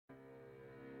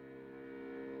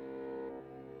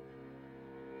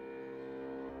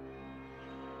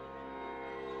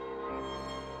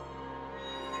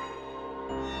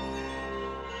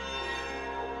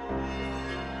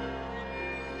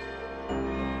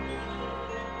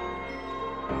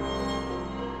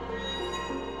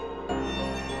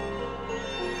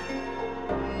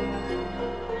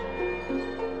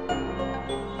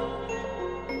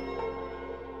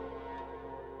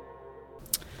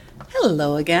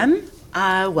Hello again.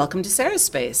 Welcome to Sarah's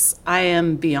Space. I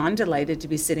am beyond delighted to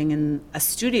be sitting in a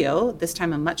studio, this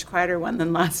time a much quieter one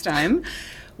than last time,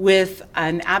 with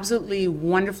an absolutely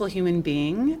wonderful human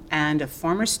being and a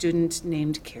former student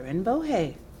named Kieran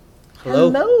Bohe.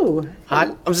 Hello. Hello.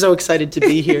 Hi. I'm so excited to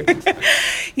be here.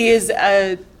 He is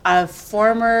a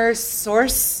former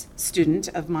Source student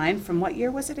of mine. From what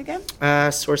year was it again?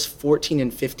 Source 14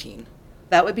 and 15.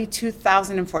 That would be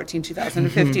 2014,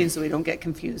 2015, so we don't get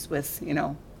confused with,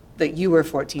 that you were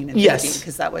 14 and 15, Yes.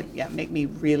 because that would make me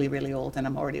really, really old, and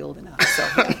I'm already old enough. So,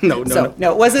 No.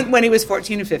 it wasn't when he was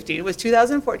 14 and 15. It was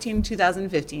 2014,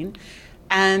 2015.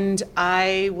 And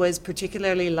I was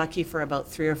particularly lucky for about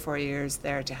 3 or 4 years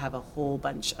there to have a whole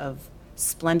bunch of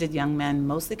splendid young men,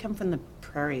 mostly come from the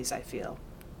prairies, I feel.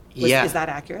 Yeah. Is that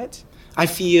accurate? I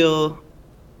feel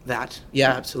that.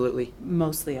 Yeah, absolutely.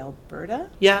 Mostly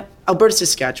Alberta? Yeah, Alberta,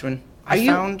 Saskatchewan. Are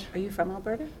you from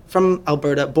Alberta? From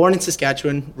Alberta, born in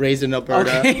Saskatchewan, raised in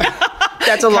Alberta. Okay.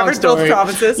 That's a long Covered story. both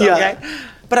provinces, Yeah. okay.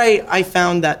 But I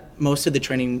found that most of the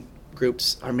training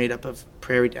groups are made up of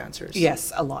prairie dancers.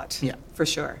 Yes, a lot. Yeah. For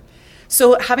sure.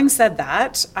 So having said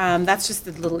that, that's just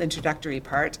the little introductory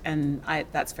part, and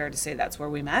that's fair to say that's where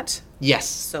we met. Yes.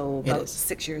 So it about is.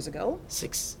 6 years ago.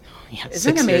 Yeah, Isn't it 6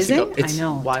 years amazing? ago. It's I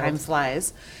know, wild. time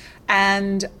flies.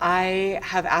 And I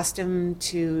have asked him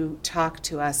to talk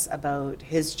to us about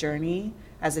his journey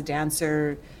as a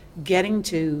dancer, getting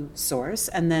to Source,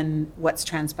 and then what's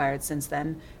transpired since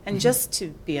then, and just to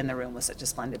be in the room with such a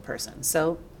splendid person.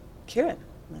 So, Kieran,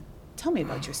 tell me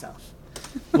about yourself.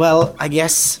 Well, I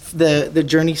guess the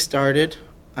journey started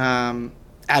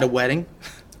at a wedding,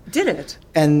 Did it?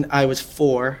 and I was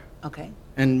 4. Okay.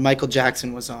 And Michael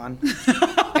Jackson was on,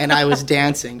 and I was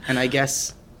dancing, and I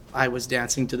guess I was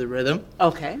dancing to the rhythm.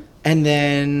 Okay. And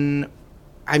then,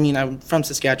 I'm from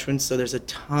Saskatchewan, so there's a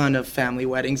ton of family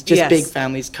weddings, just Yes. big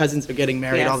families. Cousins are getting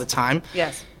married Yes. all the time.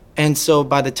 Yes. And so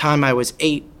by the time I was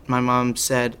 8, my mom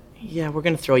said, yeah, we're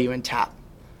going to throw you in tap.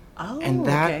 Oh, And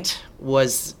okay. that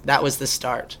was the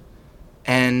start.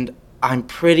 And I'm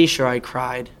pretty sure I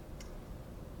cried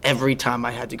every time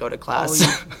I had to go to Oh, class. you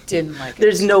didn't like it.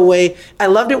 There's no way. I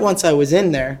loved it once I was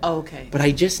in there. Oh, okay. But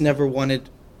I just never wanted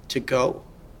to go.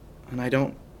 And I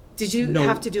don't. Did you No.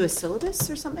 have to do a syllabus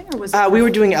or something, or was it? We were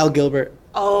doing Al Gilbert,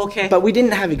 Oh, okay. but we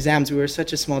didn't have exams. We were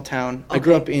such a small town. I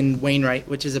grew Okay. up in Wainwright,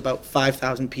 which is about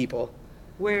 5,000 people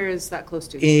Where is that close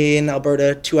to? in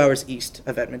Alberta, 2 hours east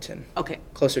of Edmonton, Okay.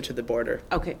 closer to the border.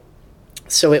 Okay.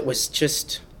 So it was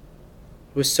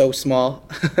so small.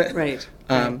 Right.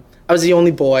 I was the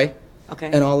only boy, Okay.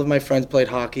 and all of my friends played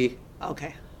hockey.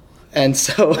 Okay. And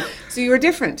so So you were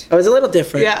different. I was a little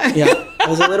different. Yeah. Yeah, I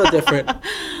was a little different.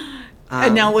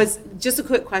 And now, was just a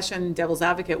quick question, devil's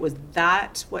advocate, was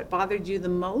that what bothered you the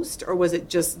most, or was it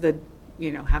just the,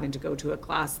 having to go to a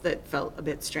class that felt a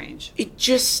bit strange?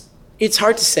 It's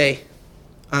hard to say.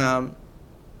 I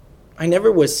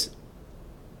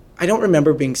don't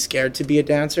remember being scared to be a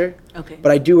dancer. Okay.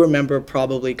 But I do remember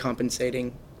probably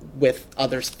compensating with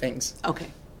other things. Okay.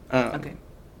 Um, Okay.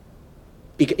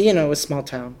 Because, a small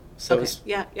town. So Okay.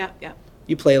 Yeah.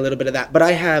 you play a little bit of that. But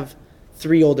I have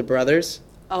 3 older brothers.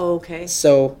 Oh, okay.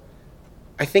 So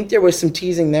I think there was some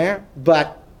teasing there,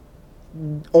 but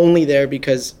only there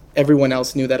because everyone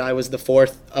else knew that I was the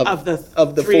 4th of the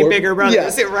 3 4 bigger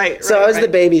brothers. Yeah. Right. So I was the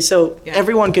baby. So Yeah.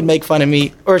 everyone could make fun of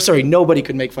me, nobody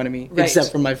could make fun of me Right.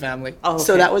 except for my family. Oh,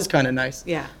 So okay. that was kind of nice.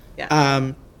 Yeah.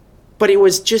 Yeah. But it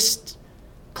was just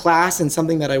class and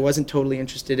something that I wasn't totally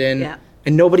interested in. Yeah.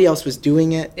 And nobody else was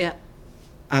doing it. Yeah.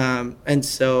 And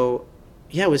so,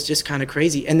 it was just kind of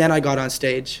crazy. And then I got on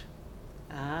stage.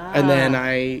 Ah. And then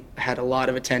I had a lot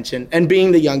of attention. And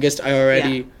being the youngest, I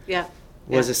already Yeah.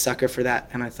 was a sucker for that.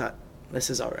 And I thought, this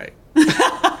is all right.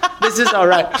 This is all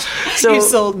right. So, You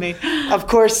sold me. of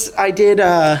course, I did.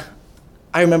 I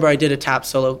remember I did a tap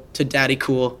solo to Daddy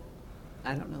Cool.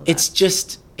 I don't know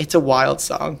that. It's a wild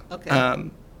song. Okay.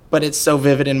 But it's so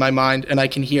vivid in my mind, and I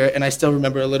can hear it, and I still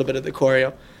remember a little bit of the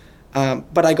choreo.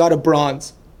 But I got a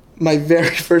bronze my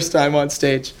very first time on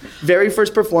stage. Very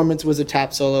first performance was a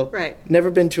tap solo. Right. Never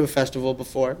been to a festival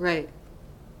before. Right.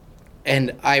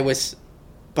 And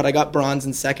but I got bronze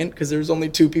in second because there was only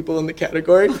 2 people in the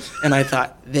category. And I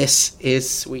thought, this is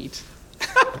sweet.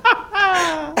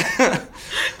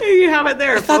 You have it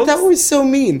there, I thought that was so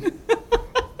mean.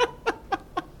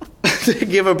 To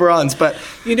give a bronze, but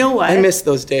You know what? I miss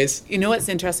those days. You know what's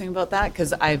interesting about that?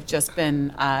 Because I've just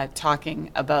been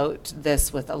talking about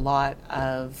this with a lot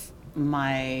of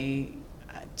my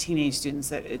teenage students.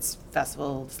 That it's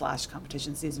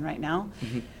festival/competition season right now,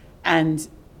 and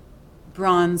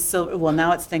bronze, silver. Well,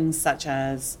 now it's things such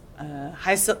as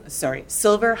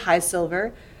silver, high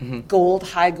silver, gold,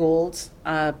 high gold,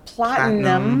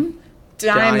 platinum,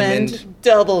 diamond,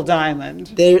 double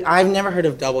diamond. I've never heard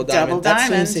of double diamond. Double that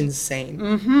diamond. seems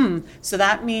insane. So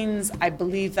that means, I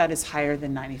believe that is higher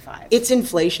than 95. It's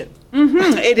inflation.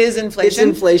 It is inflation. It's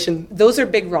inflation. Those are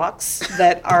big rocks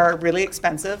that are really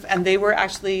expensive, and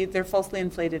they're falsely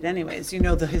inflated anyways. You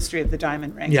know the history of the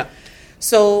diamond ring. Yeah.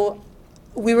 So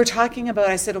we were talking about,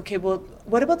 I said, okay, well,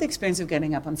 what about the experience of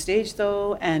getting up on stage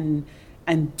though, and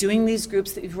doing these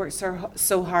groups that you've worked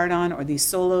so hard on, or these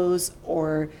solos,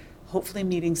 or hopefully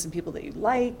meeting some people that you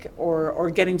like, or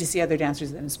getting to see other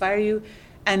dancers that inspire you.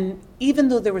 And even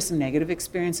though there were some negative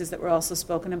experiences that were also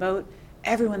spoken about,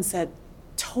 everyone said,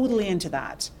 totally into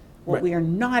that. What Right. we are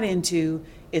not into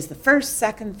is the first,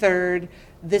 second, third.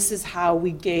 This is how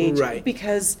we gauge. Right.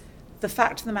 Because the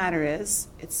fact of the matter is,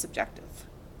 it's subjective,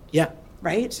 Yeah.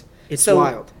 right? It's So,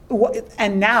 wild.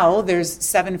 And now there's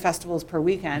 7 festivals per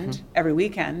weekend, every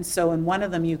weekend. So in one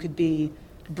of them you could be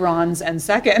bronze and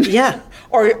second. Yeah.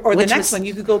 or the Which next was- one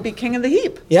you could go be king of the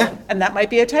heap. Yeah. And that might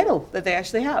be a title that they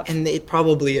actually have. And it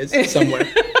probably is somewhere.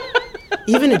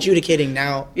 Even adjudicating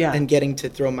now Yeah. and getting to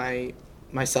throw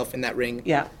myself in that ring,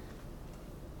 Yeah.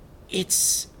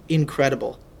 it's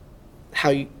incredible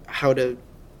how to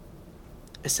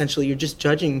essentially, you're just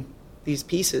judging these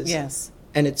pieces. Yes.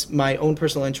 And it's my own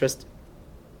personal interest,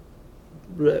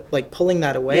 like pulling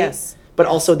that away. Yes. But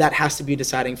also that has to be a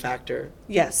deciding factor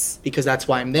Yes. because that's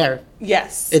why I'm there.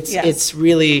 Yes. It's yes. it's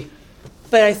really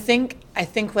But I think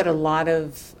what a lot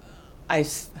of I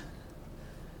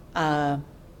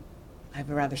have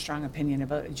a rather strong opinion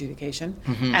about adjudication,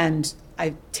 and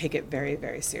I take it very,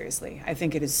 very seriously. I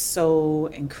think it is so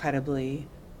incredibly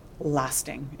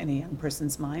lasting in a young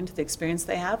person's mind, the experience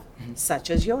they have, such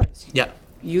as yours. yeah.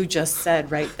 You just said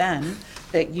right then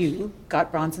that you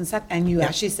got bronze and second, and you Yeah.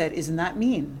 actually said, "Isn't that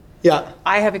mean?" Yeah.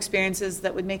 I have experiences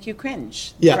that would make you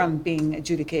cringe Yeah. from being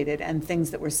adjudicated, and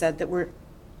things that were said that were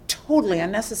totally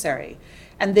unnecessary.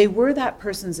 And they were that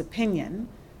person's opinion,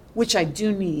 which I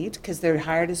do need because they're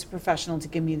hired as a professional to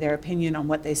give me their opinion on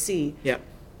what they see. Yeah.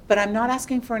 But I'm not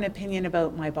asking for an opinion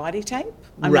about my body type.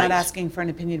 I'm Right. not asking for an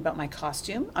opinion about my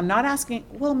costume. I'm not asking,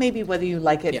 well, maybe whether you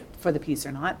like it Yeah. for the piece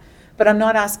or not. But I'm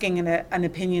not asking an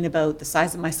opinion about the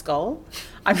size of my skull.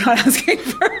 I'm not asking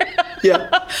for. Yeah.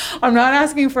 I'm not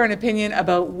asking for an opinion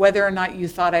about whether or not you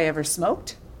thought I ever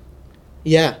smoked.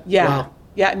 Yeah. Yeah. Wow.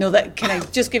 Yeah. No. Can I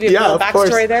just give you a Yeah, little of backstory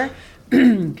course. there?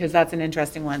 Because that's an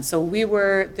interesting one. So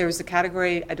there was a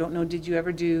category. I don't know. Did you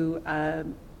ever do?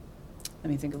 Let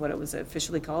me think of what it was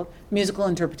officially called. Musical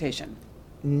interpretation.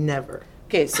 Never.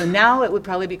 Okay, so now it would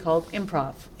probably be called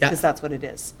improv, Yeah. because that's what it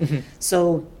is.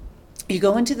 So you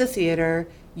go into the theater,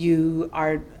 you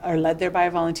are led there by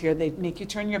a volunteer, they make you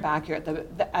turn your back, you're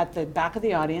at the back of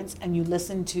the audience, and you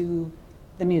listen to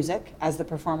the music as the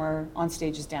performer on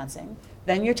stage is dancing.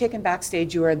 Then you're taken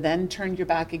backstage, you are then turned your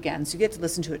back again, so you get to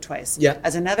listen to it twice. Yeah.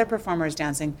 As another performer is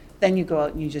dancing, then you go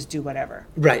out and you just do whatever.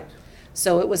 Right.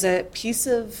 So it was a piece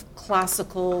of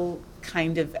classical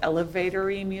kind of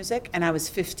elevator-y music, and I was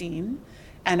 15,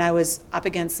 and I was up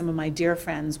against some of my dear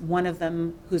friends, one of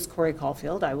them who's Corey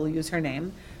Caulfield, I will use her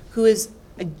name, who is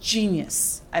a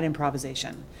genius at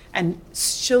improvisation and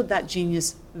showed that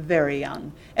genius very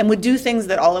young and would do things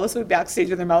that all of us would be backstage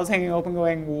with their mouths hanging open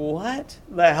going, what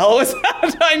the hell was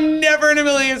that? I never in a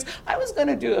million years, I was going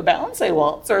to do a balance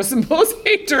waltz or some pose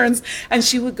turns, and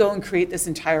she would go and create this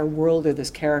entire world or this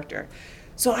character.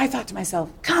 So I thought to myself,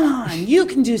 come on, you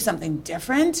can do something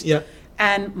different. Yeah.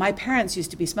 And my parents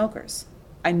used to be smokers.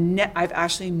 I've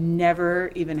actually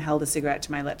never even held a cigarette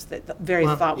to my lips. That the very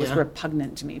Wow, thought was yeah.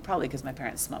 repugnant to me, probably because my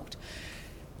parents smoked.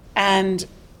 And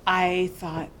I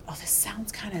thought, oh, this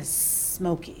sounds kind of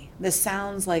smoky. This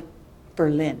sounds like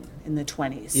Berlin in the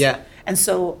 20s. Yeah. And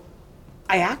so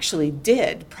I actually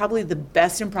did probably the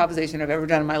best improvisation I've ever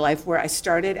done in my life, where I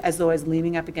started as though I was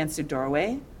leaning up against a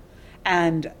doorway,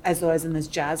 and as though I was in this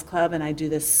jazz club, and I do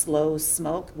this slow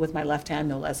smoke with my left hand,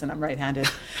 no less, and I'm right-handed.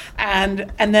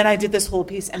 And then I did this whole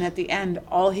piece, and at the end,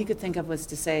 all he could think of was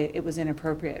to say it was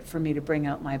inappropriate for me to bring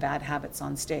out my bad habits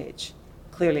on stage.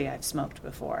 Clearly, I've smoked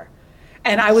before.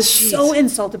 And I was so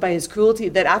insulted by his cruelty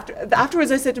that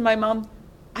afterwards I said to my mom,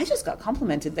 I just got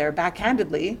complimented there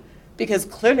backhandedly, because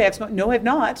clearly I've smoked. No, I've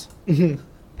not. And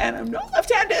I'm not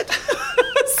left-handed.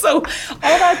 So all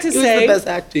that to It say, was the best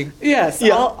acting. yes,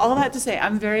 Yeah. all that to say,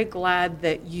 I'm very glad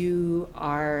that you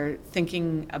are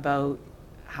thinking about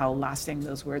how lasting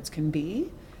those words can be,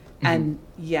 and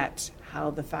yet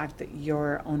how the fact that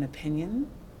your own opinion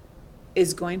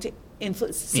is going to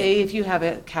influence. Say if you have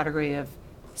a category of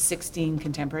 16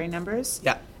 contemporary numbers,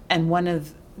 Yeah. and one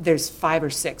of there's 5 or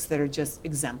 6 that are just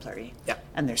exemplary. Yeah.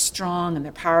 And they're strong and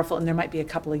they're powerful, and there might be a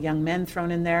couple of young men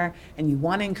thrown in there, and you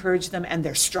want to encourage them, and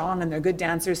they're strong and they're good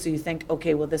dancers, so you think,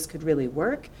 okay, well, this could really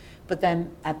work. But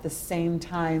then at the same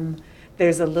time,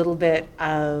 there's a little bit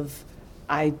of,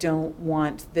 I don't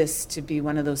want this to be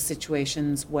one of those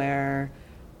situations where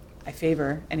I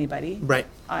favor anybody. Right.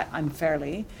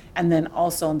 Unfairly. And then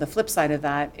also on the flip side of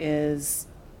that is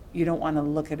you don't want to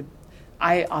look at,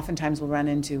 I oftentimes will run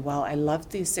into, well, I love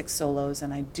these 6 solos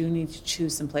and I do need to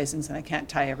choose some placings and I can't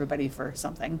tie everybody for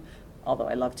something, although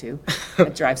I love to.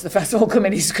 It drives the festival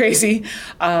committees crazy.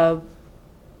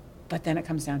 But then it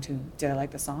comes down to, did I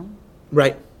like the song?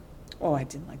 Right. Oh, I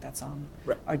didn't like that song.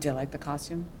 Right. Or did I like the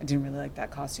costume? I didn't really like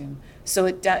that costume. So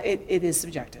it is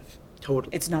subjective.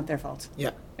 Totally. It's not their fault. Yeah.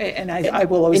 And I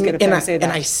will always get up there and say that.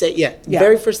 And I say, yeah. Yeah.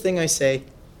 Very first thing I say,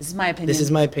 This is my opinion. this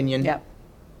is my opinion. Yeah.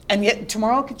 And yet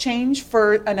tomorrow could change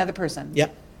for another person. Yeah.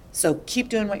 So keep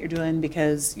doing what you're doing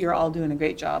because you're all doing a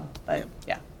great job. But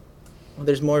yeah, Well,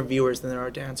 there's more viewers than there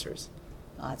are dancers.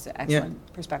 well, that's an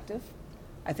excellent perspective.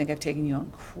 I think I've taken you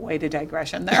on quite a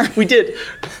digression there. We did.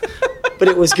 But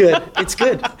it was good. It's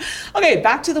good. Okay,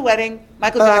 back to the wedding.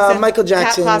 Michael Jackson. Michael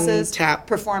Jackson, Tap classes. tap.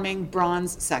 Performing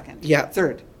bronze second. Yeah.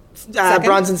 Third. Second?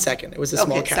 Bronze and second. It was a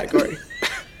small Okay, second. category.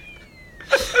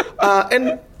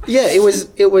 And yeah, it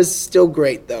was still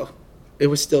great though. It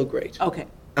was still great. Okay.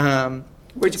 Um,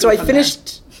 Where'd you so go I from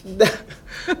finished.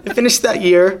 I finished that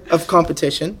year of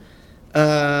competition,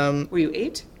 Were you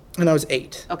 8? and I was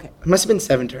 8. Okay. I must have been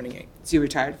 7, turning 8. So you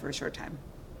retired for a short time.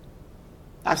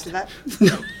 After that?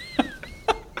 No.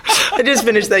 I just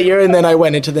finished that year, and then I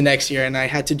went into the next year, and I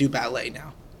had to do ballet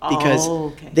now because Oh,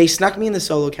 okay. they snuck me in the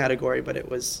solo category, but it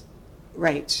was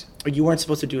Right. you weren't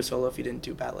supposed to do a solo if you didn't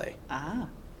do ballet. Ah,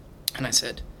 And I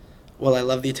said, "Well, I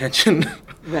love the attention.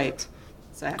 right.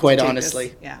 So I have to Quite take honestly.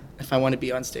 this. Yeah. If I want to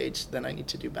be on stage, then I need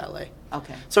to do ballet."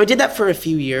 Okay. So I did that for a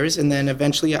few years, and then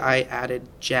eventually I added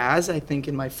jazz, I think,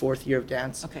 in my 4th year of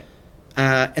dance. Okay.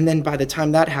 And then by the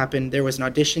time that happened, there was an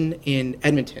audition in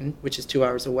Edmonton, which is 2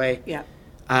 hours away, Yeah.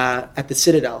 at the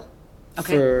Citadel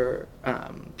Okay. for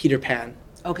Peter Pan.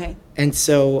 Okay. And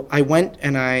so I went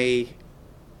and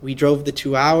we drove the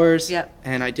 2 hours, Yeah.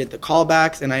 and I did the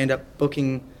callbacks, and I ended up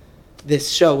booking this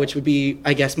show, which would be,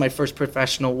 I guess, my first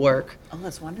professional work. Oh,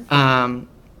 that's wonderful.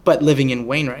 But living in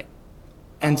Wainwright.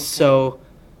 And Okay. so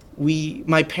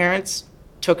my parents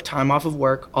took time off of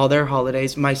work, all their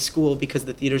holidays. My school, because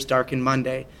the theater's darkened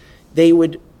Monday, they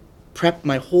would prep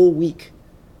my whole week.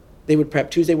 They would prep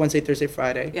Tuesday, Wednesday, Thursday,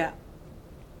 Friday. Yeah.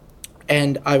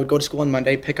 And I would go to school on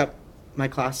Monday, pick up my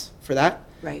class for that.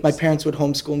 Right. My parents would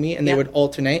homeschool me, and they Yeah. would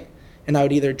alternate. And I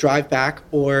would either drive back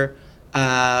or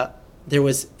there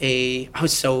was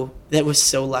that was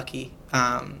so lucky.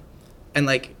 And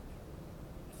like,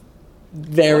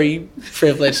 very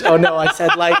privileged. Oh no, I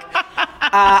said like,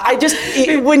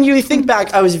 when you think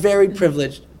back, I was very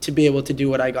privileged to be able to do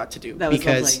what I got to do. That was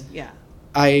because lovely. Yeah.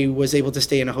 I was able to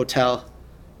stay in a hotel,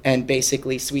 and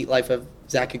basically Sweet Life of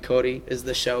Zach and Cody is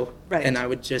the show. Right. And I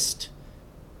would just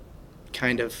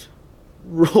kind of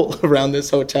roll around this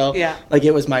hotel. Yeah. Like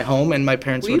it was my home, and my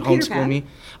parents Were you would Peter homeschool Pan? me.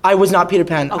 I was not Peter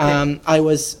Pan. Okay. I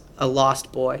was a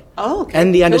lost boy. Oh, okay.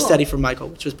 And the Cool. understudy for Michael,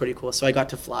 which was pretty cool. So I got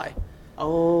to fly.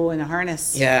 Oh, in a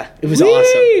harness. Yeah, it was Whee!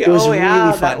 awesome. It was oh, yeah,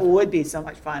 really fun. That would be so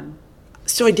much fun.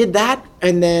 So I did that,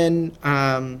 and then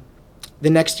the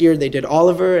next year they did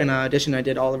Oliver, and I auditioned. I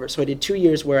did Oliver. So I did 2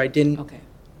 years where I didn't Okay.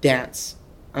 dance.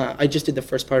 I just did the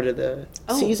first part of the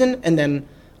Oh. season, and then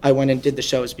I went and did the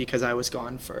shows because I was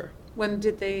gone for. When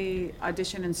did they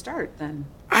audition and start then?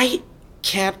 I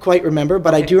can't quite remember,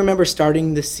 but I Okay. do remember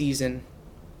starting the season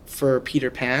for Peter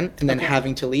Pan and then Okay.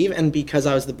 having to leave. And because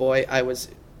I was the boy, I was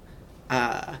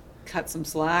Cut some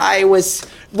slack. I was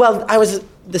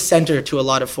the center to a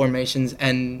lot of formations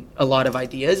and a lot of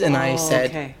ideas, and I Oh, said,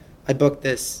 okay. I booked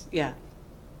this. Yeah.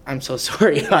 I'm so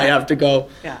sorry. I have to go.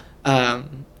 Yeah.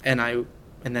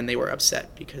 And then they were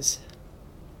upset because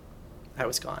I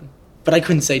was gone, but I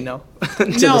couldn't say no to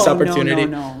no, this opportunity.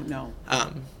 No.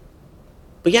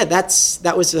 But yeah,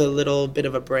 that was a little bit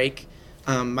of a break.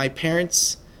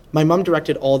 My mom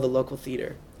directed all the local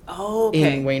theater Oh,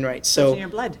 okay. in Wainwright, It's so in your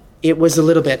blood. it was a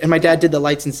little bit, and my dad did the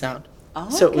lights and sound, Oh,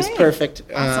 so it was okay. perfect.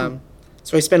 Awesome.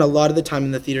 So I spent a lot of the time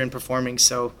in the theater and performing,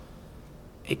 so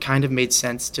it kind of made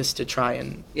sense just to try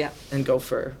and Yeah. go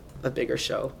for a bigger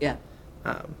show. Yeah.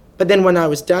 But then when I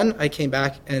was done, I came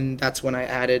back, and that's when I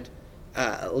added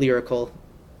lyrical.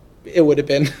 It would have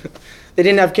been, they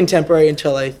didn't have contemporary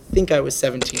until I think I was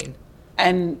 17.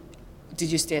 And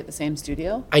did you stay at the same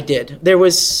studio? I did. There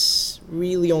was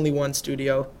really only one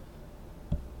studio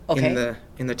Okay.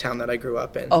 in the town that I grew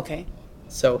up in. Okay.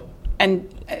 So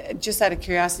And just out of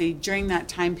curiosity, during that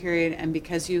time period, and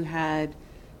because you had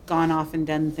gone off and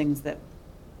done things that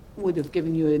would have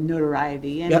given you a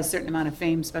notoriety and Yep. a certain amount of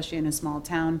fame, especially in a small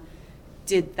town,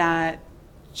 did that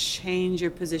change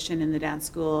your position in the dance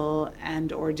school,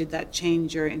 and or did that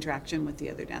change your interaction with the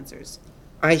other dancers?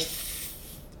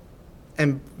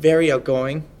 Am very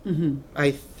outgoing, Mm-hmm.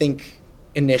 I think,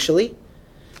 initially.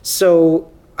 So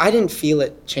I didn't feel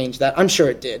it change that. I'm sure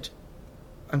it did.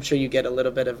 I'm sure you get a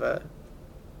little bit of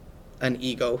an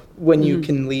ego when you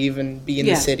can leave and be in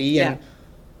Yeah, the city yeah.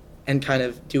 and kind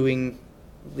of doing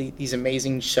these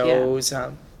amazing shows.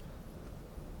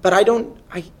 But I don't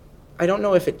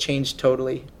know if it changed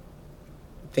totally,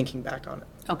 thinking back on it.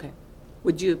 Okay.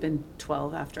 Would you have been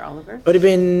 12 after Oliver? It would have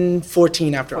been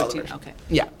 14 after 14, Oliver. okay.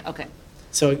 Yeah. Okay.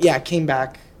 So yeah, came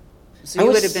back. So I you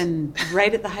was- would have been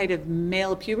right at the height of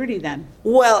male puberty then.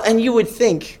 Well, and you would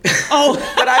think Oh.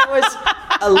 that I was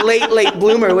a late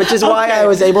bloomer, which is why Okay. I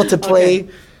was able to play Okay.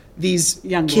 these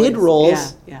Young kid boys.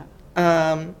 roles Yeah.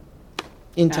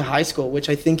 into Yeah. high school, which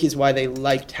I think is why they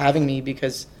liked having me,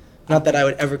 because not that I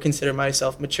would ever consider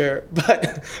myself mature,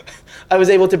 but I was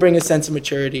able to bring a sense of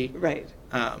maturity Right.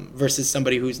 versus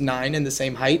somebody who's 9 and the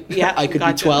same height. Yeah, I could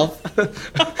gotcha. be 12,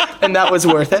 and that was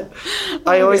worth it.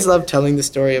 I always love telling the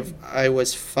story of I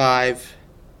was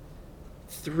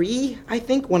 5'3", I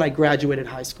think, when I graduated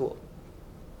high school.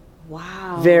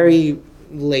 Wow. Very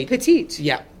late. petite.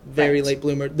 Yeah, very Right. late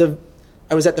bloomer.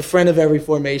 I was at the front of every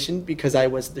formation because I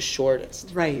was the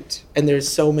shortest. Right. And there's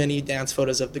so many dance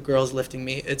photos of the girls lifting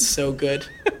me. It's so good.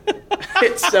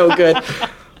 It's so good.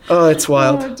 Oh, it's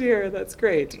wild. Oh dear, that's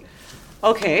great.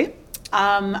 Okay.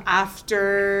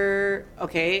 After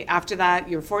that,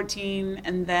 you're 14,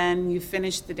 and then you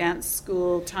finished the dance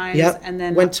school times, Yep. and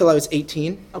then Went till I was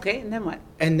 18. okay, and then what?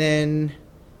 And then,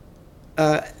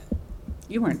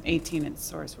 You weren't 18 at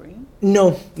Source, were you?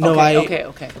 no,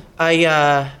 Okay.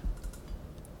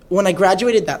 When I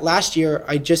graduated that last year,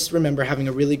 I just remember having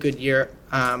a really good year.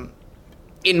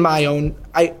 In my own,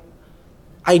 I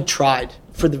tried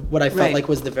for what I felt Right. like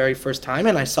was the very first time,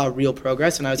 and I saw real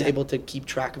progress, and I was Yeah. able to keep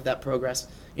track of that progress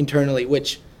internally,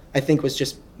 which I think was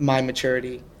just my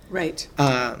maturity. Right.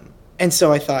 And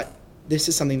so I thought, this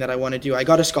is something that I want to do. I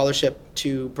got a scholarship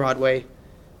to Broadway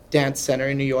Dance Center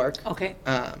in New York. Okay.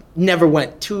 Never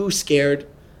went, too scared.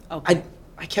 Okay.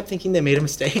 I kept thinking they made a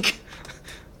mistake.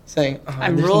 Saying, oh,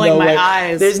 I'm there's rolling no my way.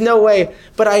 eyes. There's no way.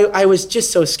 But I was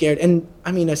just so scared. And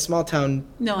I mean, a small town.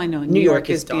 No, I know. New York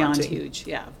is is beyond daunting. huge.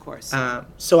 Yeah, of course.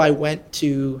 So I went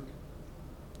to,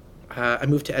 I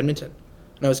moved to Edmonton.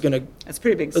 And I was going to That's a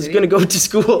pretty big I was city. going to go to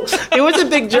school. It was a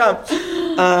big jump.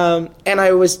 And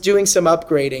I was doing some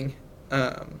upgrading.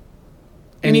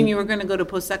 You mean you were going to go to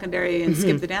post-secondary and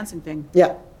skip the dancing thing?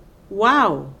 Yeah.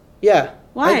 Wow. Yeah.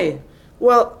 Why?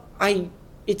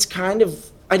 It's kind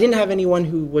of, I didn't have anyone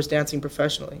who was dancing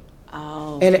professionally.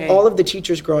 Oh, And okay. all of the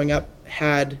teachers growing up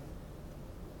had,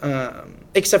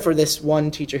 except for this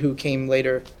one teacher who came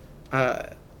later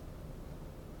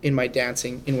in my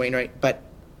dancing in Wainwright, but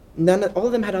all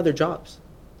of them had other jobs.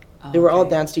 They were all Okay.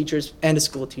 dance teachers and a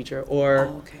school teacher, or,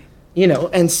 Oh, okay.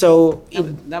 and so,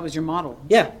 That was your model.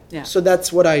 yeah. Yeah. So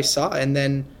that's what I saw. And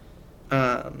then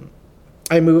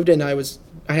I moved and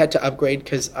I had to upgrade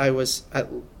because I was at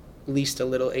least a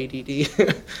little ADD.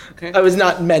 Okay. I was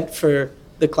not meant for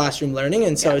the classroom learning,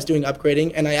 and so Yeah. I was doing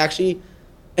upgrading, and I actually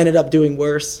ended up doing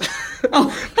worse.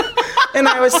 Oh. And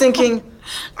I was thinking,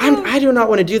 I do not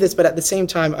want to do this, but at the same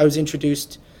time, I was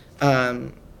introduced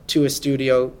to a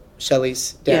studio,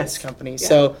 Shelley's dance Yes. company. Yeah.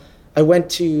 So I went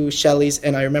to Shelley's,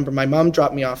 and I remember my mom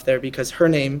dropped me off there because her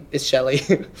name is Shelley.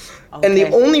 And the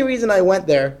Okay. only reason I went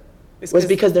there It's was 'cause-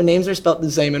 because their names are spelled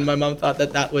the same, and my mom thought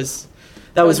that was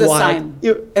was a why. sign.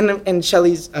 And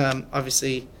Shelley's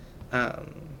obviously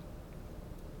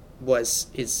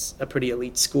is a pretty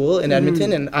elite school in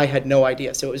Edmonton, and I had no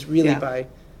idea. So it was really Mm-hmm. Yeah. by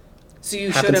So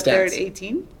you showed up there at happenstance.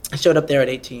 18? I showed up there at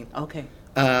 18. Okay.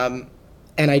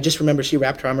 And I just remember she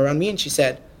wrapped her arm around me and she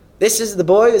said, "This is the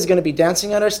boy who's going to be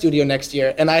dancing at our studio next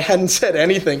year." And I hadn't said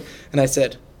anything. And I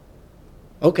said,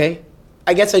 "Okay."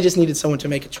 I guess I just needed someone to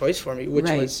make a choice for me, which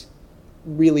Right. was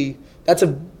really, that's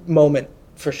a moment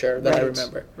for sure that I Right.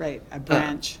 remember. Right. A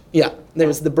branch. Yeah, there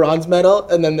was the bronze medal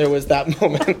and then there was that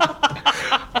moment.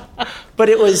 But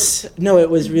it was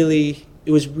really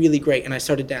great. And I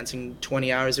started dancing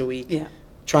 20 hours a week. Yeah.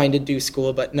 Trying to do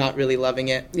school, but not really loving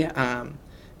it. Yeah.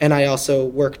 And I also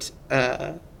worked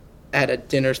at a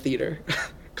dinner theater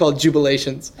called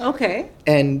Jubilations. Okay.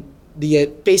 And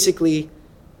basically,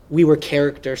 we were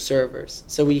character servers.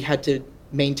 So we had to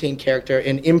maintain character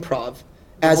and improv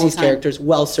as whole these time. characters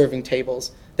while serving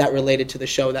tables that related to the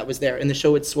show that was there. And the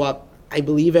show would swap I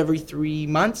believe, every 3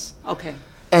 months. Okay.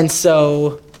 And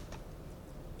so,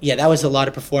 yeah, that was a lot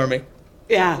of performing.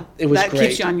 Yeah. It was that great.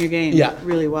 keeps you on your game Yeah.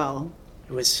 really well.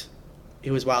 It was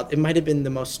wild. It might have been the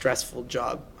most stressful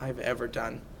job I've ever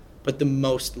done, but the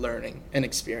most learning and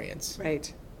experience.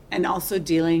 Right. And also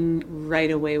dealing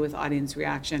right away with audience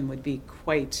reaction would be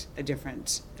quite a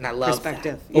different And I love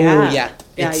perspective. that. Oh, yeah.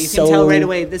 Yeah, It's you can tell so- right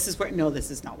away, this is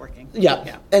not working. Yeah.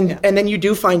 Yeah. And Yeah. and then you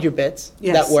do find your bits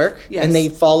Yes. that work, Yes. and they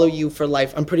follow you for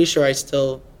life. I'm pretty sure I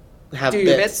still have Do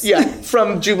bits. your bits? Yeah,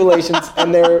 from Jubilations,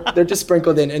 and they're just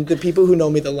sprinkled in. And the people who know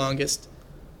me the longest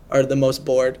are the most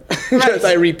bored because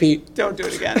I repeat. Don't do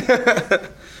it again.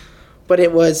 But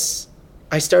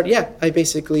I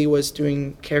basically was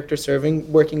doing character serving,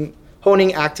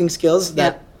 honing acting skills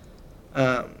that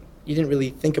you didn't really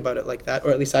think about it like that,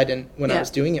 or at least I didn't when I Yeah. was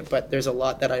doing it. But there's a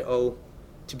lot that I owe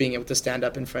to being able to stand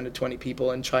up in front of 20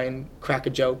 people and try and crack a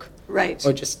joke, Right.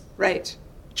 or just Right.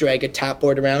 drag a tap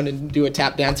board around and do a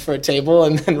tap dance for a table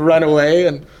and then run away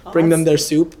and bring them their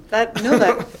soup.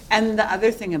 And the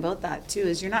other thing about that too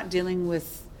is you're not dealing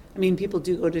with, I mean, people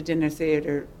do go to dinner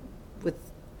theater with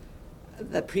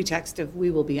the pretext of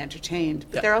we will be entertained,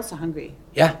 but Yeah. they're also hungry.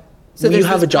 Yeah. So you there's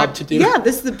have this a job to do. Yeah,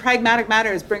 this is the pragmatic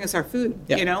matter is bring us our food,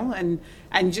 Yeah. you know,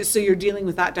 and just so you're dealing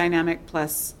with that dynamic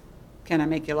plus can I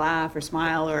make you laugh or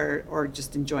smile or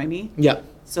just enjoy me? Yeah.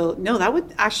 So no, that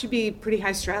would actually be pretty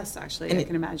high stress actually, I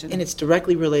can imagine. And it's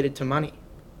directly related to money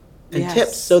and Yes.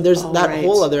 tips. So there's Oh, that right.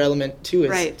 whole other element too. Is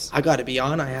Right. I got to be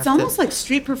on. I have It's to. almost like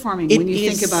street performing when you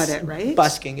think about it, right?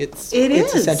 Busking. It's It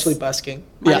It's is. essentially busking.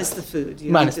 Minus the food.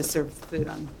 You Minus have to the serve food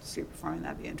on street performing.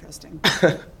 That'd be interesting.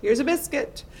 Here's a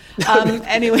biscuit.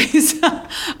 Anyways,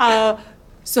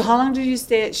 so how long did you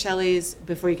stay at Shelley's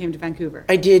before you came to Vancouver?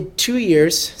 I did 2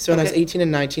 years. So when I was Okay. 18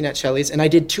 and 19 at Shelley's, and I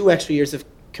did 2 extra years of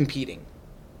competing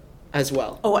as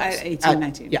well. Oh, at 18,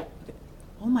 19. Yeah.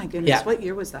 Oh my goodness. Yeah. What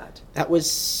year was that? That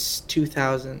was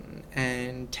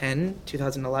 2010,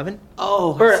 2011.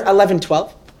 Oh, Or 11,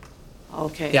 12.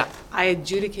 okay. Yeah. I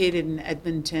adjudicated in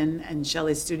Edmonton, and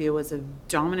Shelley's studio was a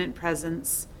dominant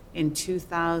presence in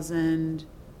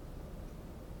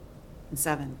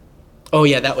 2007. Oh,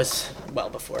 yeah, that was well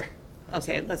before.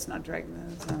 Okay, let's not drag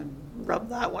this. Rub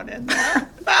that one in there.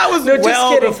 That was No, just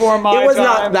well kidding. before my It was time.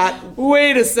 not that-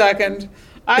 Wait a second.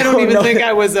 I don't No, even no. think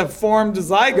I was a formed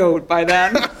zygote by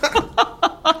then.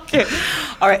 Okay.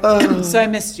 All right. So I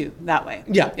missed you that way.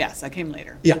 Yeah. Yes, I came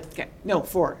later. Yeah. Okay. No,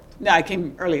 4. No, I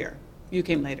came earlier. You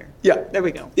came later. Yeah. There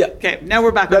we go. Yeah. Okay. Now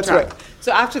we're back That's on track. right.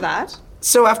 So after that,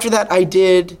 So after that, I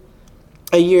did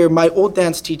a year. My old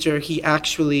dance teacher, he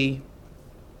actually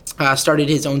started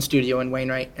his own studio in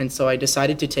Wainwright, and so I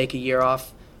decided to take a year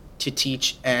off to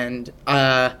teach. And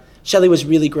Shelley was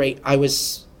really great.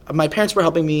 My parents were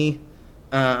helping me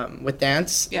with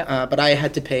dance, Yeah. but I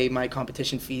had to pay my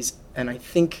competition fees, and I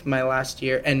think my last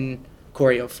year and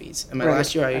choreo fees. And my Right,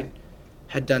 last year, I right.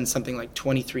 had done something like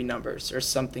 23 numbers or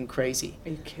something crazy. are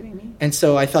you kidding me? And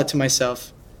so I thought to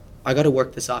myself, I got to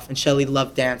work this off. And Shelley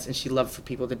loved dance, and she loved for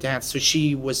people to dance. So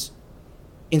she was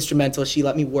instrumental. She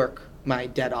let me work my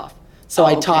dead off. So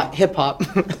I okay. taught hip hop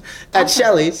at Awesome.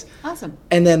 Shelley's. Awesome.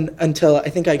 And then until I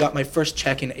think I got my first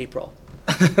check in April.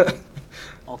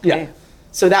 Okay. Yeah.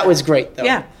 So that was great, though.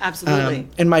 Yeah, absolutely.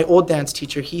 And my old dance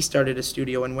teacher, he started a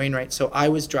studio in Wainwright. So I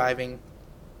was driving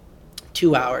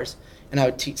 2 hours, and I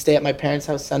would stay at my parents'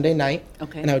 house Sunday night.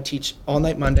 Okay. And I would teach all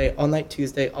night Monday, all night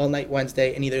Tuesday, all night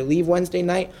Wednesday, and either leave Wednesday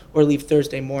night or leave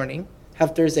Thursday morning,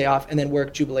 have Thursday off, and then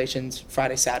work Jubilations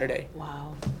Friday, Saturday.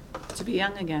 Wow. To be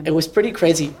young again. It was pretty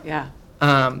crazy. Yeah.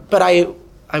 But I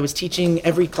was teaching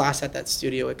every class at that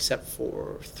studio except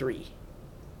for 3.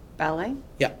 Ballet?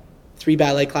 Yeah. 3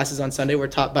 ballet classes on Sunday were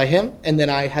taught by him, and then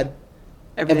I had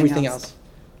everything else.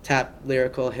 Tap,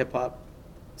 lyrical, hip hop.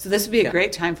 So this would be a Yeah.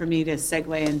 great time for me to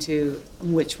segue into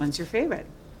which one's your favorite?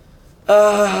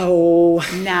 Oh,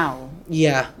 Now.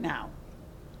 yeah.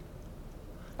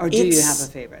 Or do you It's- have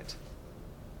a favorite?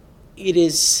 It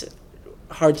is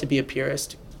hard to be a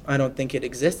purist. I don't think it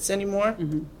exists anymore.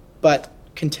 Mm-hmm. But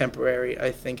contemporary,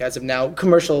 I think, as of now,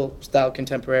 commercial style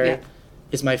contemporary Yeah.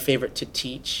 is my favorite to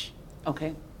teach,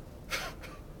 Okay.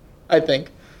 I think.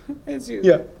 As you.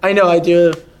 Yeah. I know, I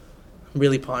do. I'm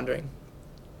really pondering.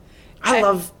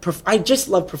 I- I just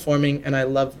love performing, and I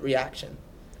love reaction.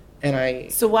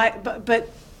 And So why, but,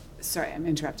 sorry, I'm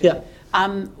interrupting.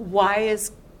 Yeah. Why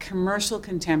is commercial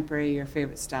contemporary your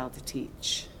favorite style to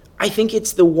teach? I think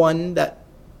it's the one that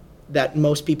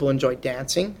most people enjoy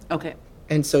dancing. Okay,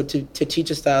 And so to teach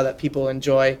a style that people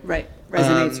enjoy. right,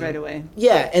 resonates Um, right away.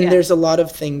 Yeah, and Yeah. there's a lot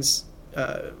of things,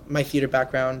 my theater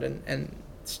background and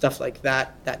stuff like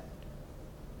that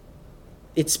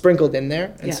it's sprinkled in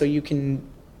there. And Yeah. so you can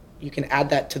you can add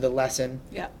that to the lesson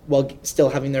Yeah. while still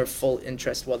having their full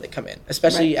interest while they come in,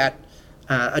 especially at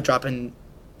a drop-in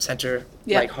center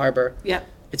like Harbor. Yeah.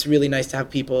 It's really nice to have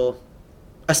people,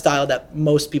 a style that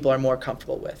most people are more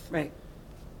comfortable with. Right.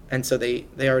 And so they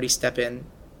already step in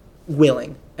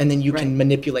willing, and then you can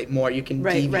manipulate more. You can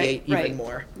deviate even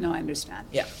more. No, I understand.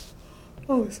 Yeah.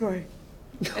 Oh, sorry.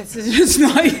 It's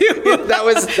not you. That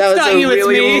was a you, it's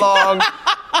really me.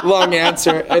 long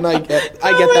answer, and I get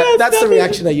that. That's the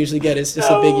reaction I usually get, is just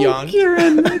a big yawn.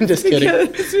 Kieran, I'm just kidding.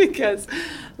 It's because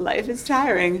life is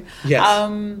tiring.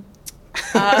 Yes.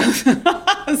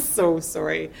 So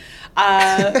sorry.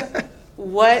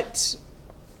 What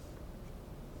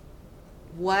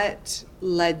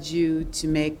led you to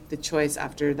make the choice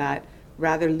after that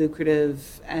rather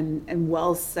lucrative and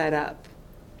well set up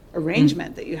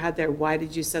arrangement that you had there? Why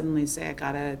did you suddenly say, I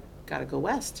gotta go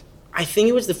west? I think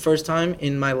it was the first time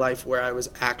in my life where I was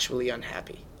actually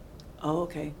unhappy. Oh,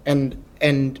 okay.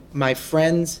 And my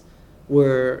friends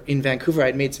were in Vancouver.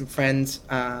 I'd made some friends,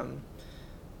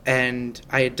 and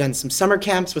I had done some summer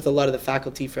camps with a lot of the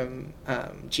faculty from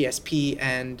GSP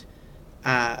and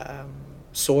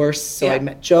Source. So I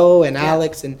met Joe and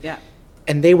Alex, and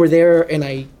they were there, and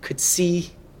I could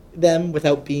see them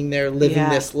without being there, living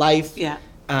this life. Yeah.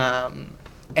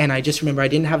 And I just remember I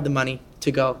didn't have the money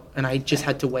to go, and I just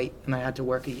had to wait, and I had to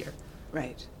work a year.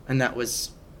 Right. And that was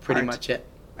pretty much it.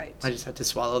 Right. I just had to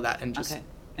swallow that and just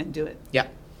and do it. Yeah.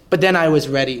 But then I was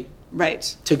ready. Right.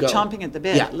 To go. Chomping at the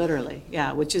bit, Yeah. literally.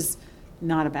 Yeah, which is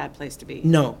not a bad place to be.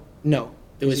 No.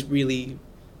 It was really,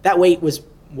 that wait was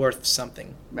worth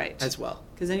something. Right. As well.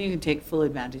 Because then you can take full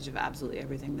advantage of absolutely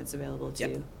everything that's available to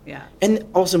you. Yeah. And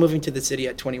also moving to the city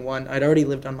at 21, I'd already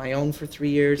lived on my own for 3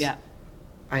 years. Yeah.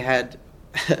 I had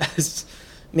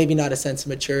maybe not a sense of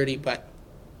maturity, but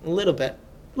a little bit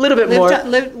more.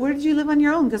 Where did you live on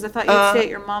your own? Because I thought you'd stay at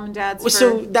your mom and dad's.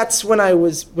 So that's when I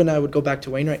would go back to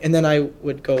Wainwright, and then I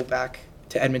would go back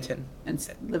to Edmonton and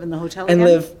live in the hotel and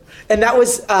again? and that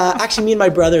was actually me and my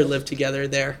brother lived together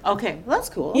there. Okay, well, that's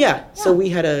cool. Yeah. So we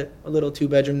had a little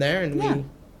 2-bedroom there, and we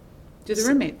do the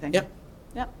roommate thing. Yeah.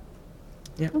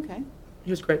 Okay. He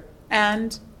was great.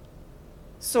 And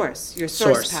your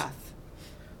source path.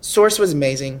 Source was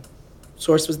amazing.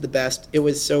 Source was the best. It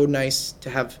was so nice to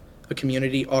have a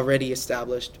community already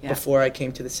established before I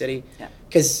came to the city. Yeah.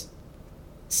 Because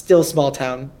still small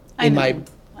town in my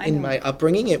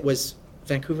upbringing,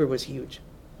 Vancouver was huge.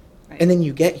 Right. And then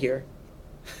you get here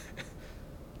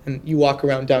and you walk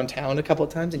around downtown a couple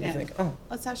of times and you think, oh,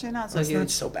 it's actually not so huge. huge.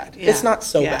 Not so bad. Yeah. It's not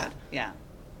so bad. Yeah.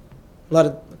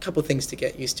 A couple of things to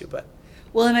get used to, but.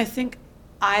 Well, and I think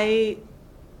I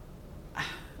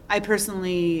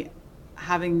personally,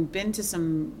 having been to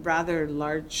some rather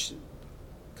large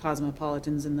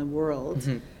cosmopolitans in the world,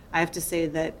 I have to say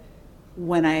that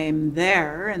when I'm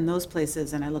there in those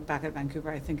places and I look back at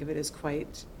Vancouver, I think of it as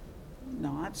quite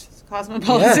not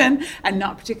cosmopolitan and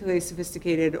not particularly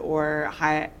sophisticated or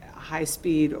high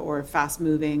speed or fast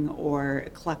moving or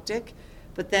eclectic.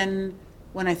 But then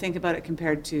when I think about it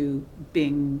compared to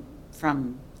being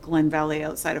from Glen Valley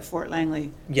outside of Fort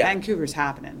Langley, Vancouver's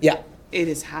happening. Yeah. It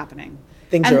is happening.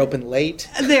 Things are open late.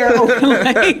 They're open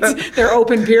late. They're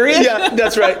open, period. Yeah,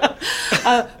 that's right.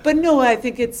 But no, I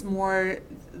think it's more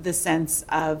the sense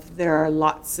of there are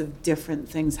lots of different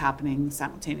things happening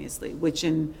simultaneously, which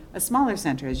in a smaller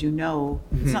center, as you know,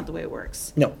 it's not the way it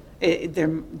works. No.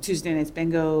 They're Tuesday nights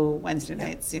bingo, Wednesday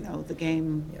nights, the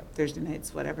game, Thursday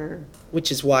nights, whatever. Which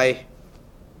is why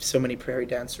so many prairie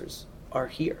dancers are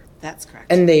here. That's correct.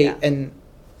 And they and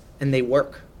they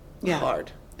work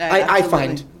hard. I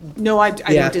find. No, I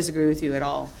don't disagree with you at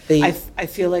all. I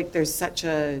feel like there's such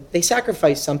a... They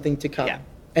sacrifice something to come. Yeah.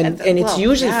 And it's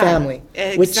usually family.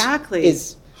 Exactly. Which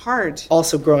is hard.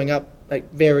 Also growing up,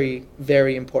 like very,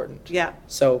 very important. Yeah.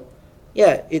 So,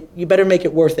 you better make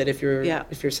it worth it if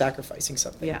you're sacrificing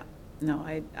something. Yeah. No,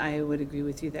 I would agree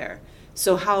with you there.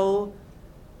 So how...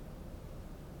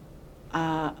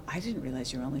 I didn't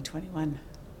realize you were only 21.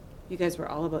 You guys were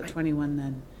all about 21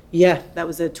 then. Yeah. That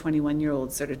was a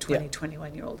 21-year-old, sort of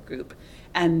 21-year-old group.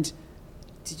 And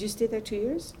did you stay there 2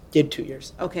 years? Did 2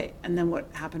 years. Okay. And then what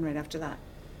happened right after that?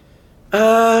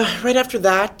 Right after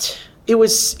that, it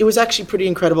was actually pretty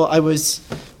incredible.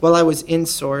 While I was in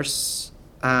Source,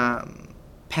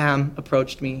 Pam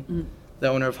approached me, the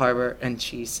owner of Harbor, and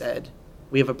she said,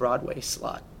 we have a Broadway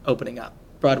slot opening up.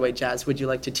 Broadway jazz, would you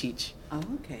like to teach? Oh,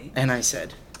 okay. And I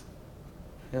said,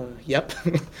 yep,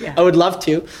 Yeah. I would love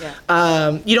to.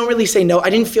 Yeah. You don't really say no. I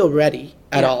didn't feel ready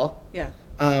at all. Yeah.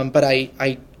 But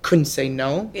I couldn't say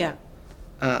no. Yeah.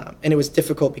 And it was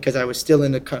difficult because I was still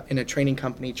in a training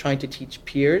company trying to teach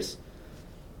peers.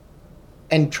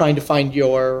 and trying to find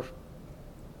your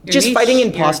just niche, fighting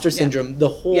imposter yeah. syndrome the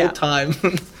whole Yeah. time.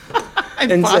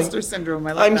 And Imposter saying, syndrome.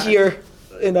 I love I'm that. here,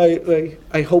 and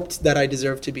I hoped that I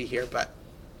deserved to be here, but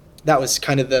that was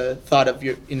kind of the thought of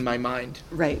in my mind.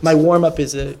 Right. My warm up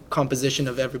is a composition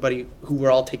of everybody who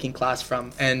we're all taking class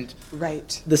from, and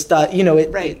Right. the stuff. You know,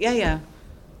 Right. Yeah. Yeah.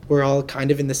 we're all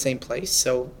kind of in the same place,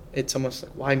 so it's almost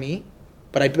like, why me?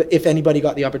 But if anybody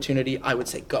got the opportunity, I would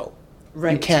say go.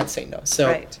 Right. You can't say no. So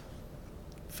Right.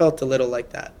 felt a little like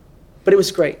that, but it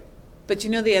was great. But you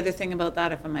know, the other thing about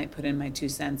that, if I might put in my 2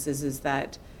 cents, is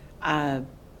that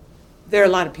there are a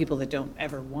lot of people that don't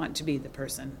ever want to be the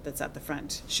person that's at the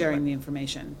front sharing the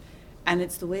information. And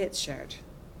it's the way it's shared.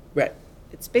 Right.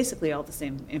 It's basically all the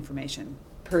same information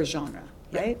per genre,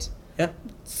 Yeah. right? Yeah.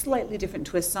 Slightly different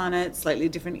twists on it, slightly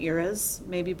different eras,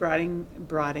 maybe broading,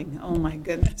 oh my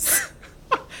goodness.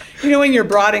 You know, when you're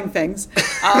broading things,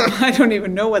 I don't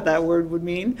even know what that word would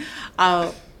mean,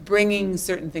 bringing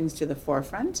certain things to the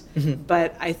forefront. Mm-hmm.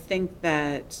 But I think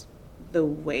that the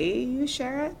way you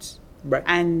share it, Right.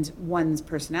 and one's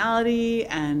personality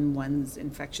and one's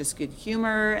infectious good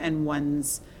humor and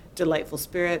one's delightful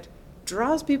spirit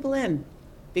draws people in.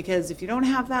 Because if you don't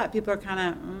have that, people are kind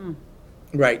of,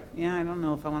 Right. yeah, I don't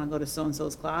know if I want to go to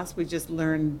so-and-so's class. We just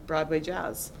learn Broadway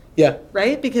jazz, Yeah.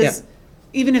 right? Because Yeah.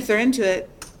 even if they're into it,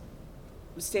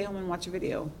 stay home and watch a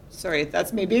video. Sorry,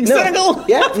 that's me being cynical.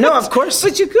 Yeah. No, of course.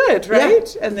 But you could,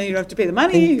 right? And then you don't have to pay the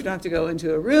money. You don't have to go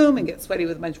into a room and get sweaty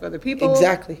with a bunch of other people.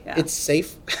 Exactly. Yeah. It's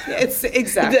safe. Yeah, it's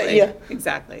exactly. Yeah.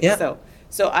 Exactly. Yeah.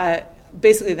 So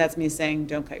basically that's me saying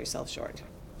don't cut yourself short.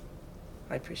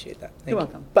 I appreciate that. Thank You're you.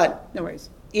 welcome. But No worries.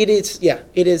 it is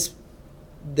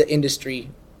the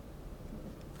industry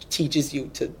teaches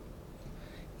you to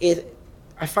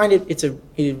I find it's a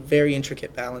very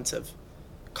intricate balance of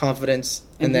confidence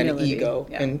and then humility, ego,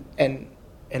 yeah. and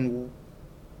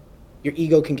your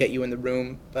ego can get you in the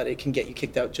room, but it can get you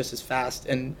kicked out just as fast.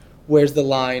 And where's the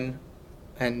line?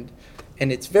 And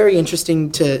it's very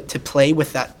interesting to play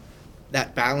with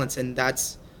that balance, and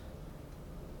that's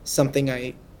something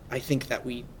I think that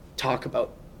we talk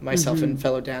about, myself and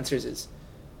fellow dancers, is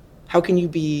how can you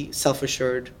be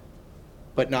self-assured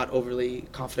but not overly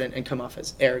confident and come off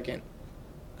as arrogant,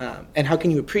 and how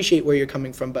can you appreciate where you're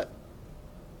coming from but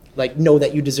like know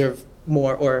that you deserve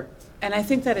more? Or And I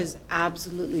think that is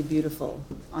absolutely beautiful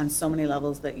on so many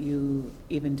levels that you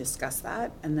even discuss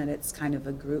that, and that it's kind of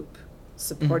a group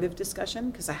supportive discussion,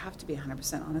 because I have to be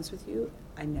 100% honest with you,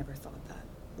 I never thought that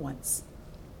once,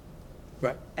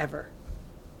 right. ever.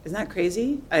 Isn't that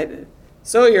crazy?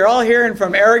 So you're all hearing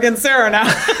from arrogant Sarah now.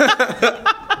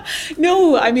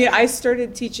 No, I mean, I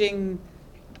started teaching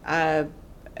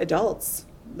adults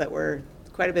that were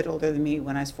quite a bit older than me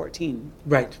when I was 14.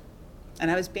 Right. And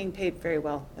I was being paid very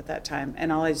well at that time.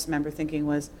 And all I just remember thinking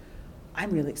was,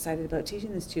 I'm really excited about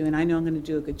teaching this to you, and I know I'm going to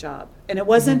do a good job. And it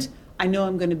wasn't, I know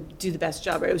I'm going to do the best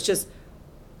job. It was just,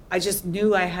 I just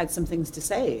knew I had some things to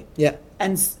say. Yeah.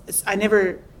 And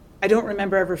I don't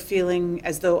remember ever feeling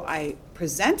as though I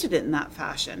presented it in that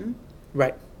fashion,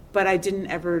 Right. but I didn't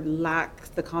ever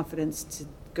lack the confidence to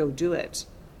go do it.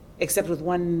 Except with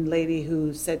one lady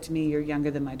who said to me, "You're younger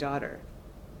than my daughter."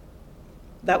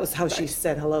 That was how she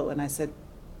said hello. And I said,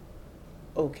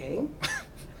 okay.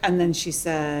 And then she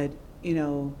said, you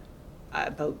know,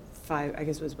 about 5, I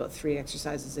guess it was about 3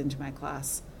 exercises into my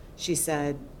class, she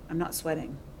said, "I'm not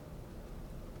sweating."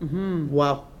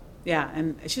 Wow. Yeah,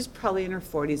 and she's probably in her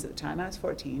 40s at the time. I was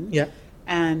 14. Yeah.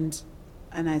 And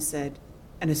I said,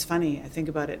 and it's funny, I think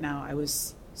about it now, I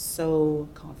was so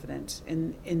confident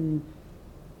in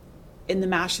the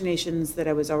machinations that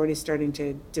I was already starting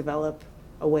to develop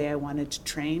a way I wanted to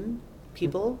train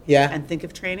people and think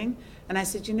of training. And I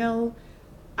said, you know,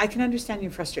 I can understand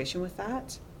your frustration with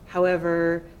that.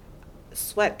 However,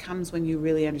 sweat comes when you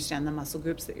really understand the muscle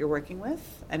groups that you're working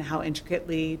with and how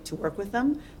intricately to work with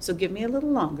them. So give me a little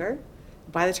longer.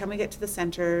 By the time we get to the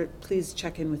center, please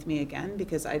check in with me again,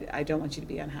 because I don't want you to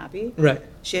be unhappy. Right.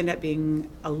 She ended up being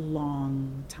a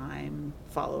long time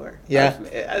follower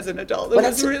as an adult. Well, It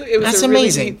was a really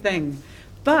amazing. neat thing.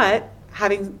 But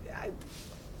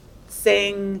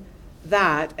saying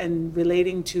that and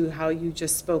relating to how you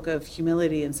just spoke of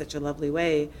humility in such a lovely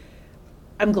way,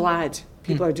 I'm glad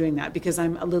people are doing that, because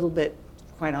I'm a little bit,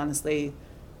 quite honestly,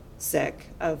 sick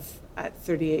of, at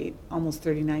 38, almost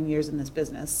 39 years in this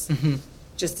business,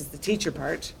 just as the teacher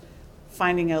part,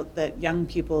 finding out that young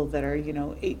people that are,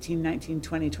 18, 19,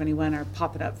 20, 21 are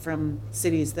popping up from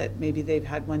cities that maybe they've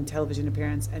had one television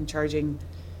appearance and charging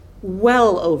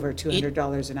well over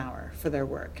 $200 an hour for their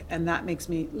work. And that makes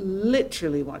me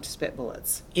literally want to spit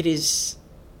bullets. It's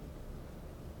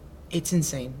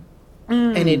insane.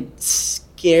 And it's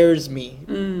scares me.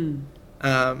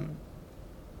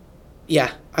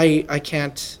 Yeah, I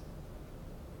can't.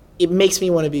 It makes me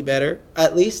want to be better.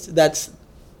 At least that's,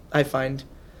 I find.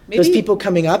 Those people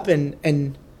coming up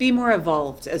and be more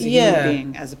evolved as a human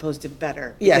being as opposed to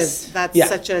better. Yes. Because that's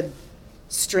such a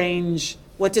strange,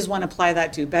 what does one apply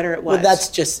that to? Better at what? Well, that's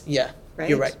just, right?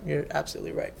 You're right. You're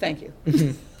absolutely right. Thank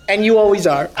you. And you always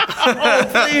are. Oh,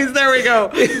 please, there we go.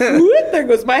 Whoop, there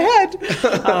goes my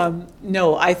head.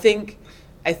 No, I think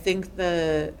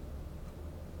the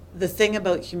thing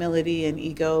about humility and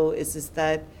ego is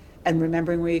that, and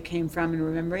remembering where you came from, and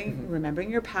remembering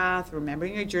your path,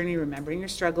 remembering your journey, remembering your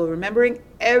struggle, remembering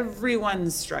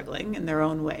everyone's struggling in their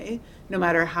own way, no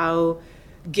matter how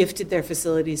gifted their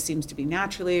facilities seems to be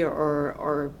naturally,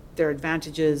 or their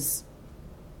advantages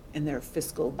in their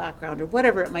fiscal background, or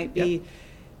whatever it might be. Yep.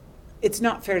 It's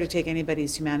not fair to take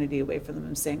anybody's humanity away from them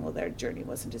and saying, well, their journey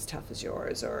wasn't as tough as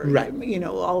yours, or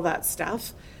all that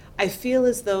stuff. I feel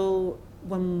as though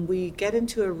when we get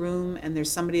into a room and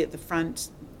there's somebody at the front,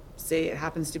 say it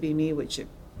happens to be me, which it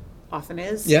often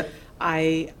is. Yeah.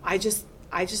 I just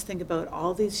think about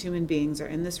all these human beings are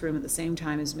in this room at the same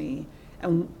time as me,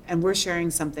 and we're sharing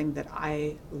something that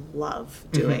I love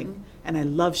doing and I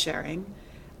love sharing,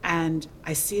 and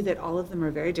I see that all of them are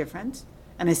very different,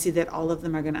 and I see that all of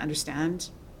them are going to understand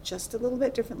just a little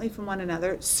bit differently from one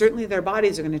another. Certainly their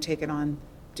bodies are going to take it on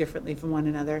differently from one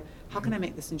another. How can I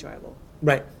make this enjoyable?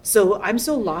 Right. So I'm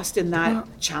so lost in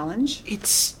that challenge.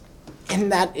 It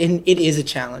is a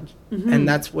challenge, and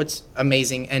that's what's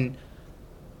amazing. And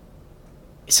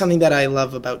something that I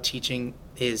love about teaching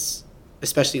is,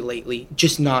 especially lately,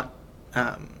 just not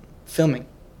filming.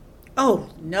 Oh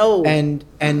no! And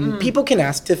people can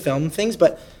ask to film things,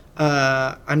 but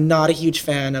I'm not a huge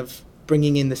fan of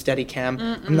bringing in the Steadicam.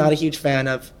 I'm not a huge fan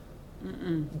of.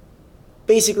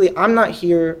 Basically, I'm not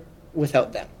here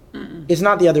without them. It's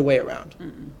not the other way around.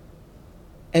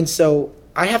 And so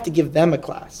I have to give them a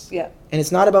class. Yeah. And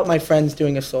it's not about my friends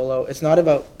doing a solo. It's not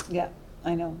about. Yeah,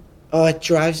 I know. Oh, it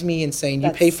drives me insane.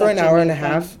 That's you pay for an such a hour neat and a thing.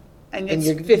 half. And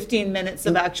it's 15 minutes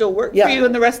of actual work for you,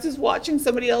 and the rest is watching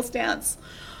somebody else dance.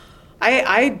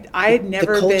 I'd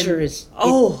never been. The culture is.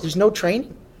 There's no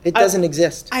training. It doesn't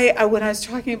exist. I when I was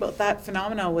talking about that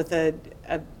phenomenon with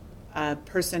a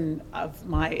person of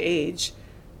my age,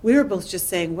 we were both just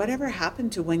saying, whatever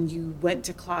happened to when you went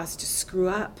to class to screw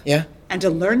up? Yeah. And to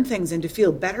learn things and to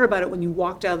feel better about it when you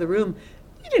walked out of the room.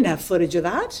 You didn't have footage of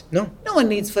that. No. No one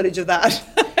needs footage of that.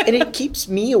 And it keeps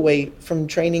me away from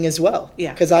training as well.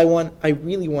 Yeah. Because I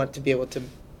really want to be able to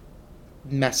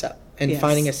mess up, and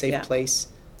finding a safe place.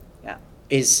 Yeah.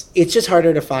 It's just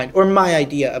harder to find, or my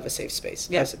idea of a safe space,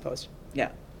 I suppose. Yeah.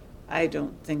 I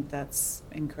don't think that's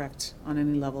incorrect on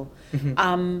any level.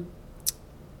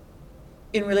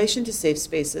 In relation to safe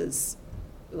spaces,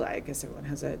 well, I guess everyone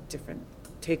has a different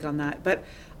take on that, but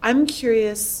I'm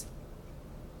curious,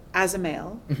 as a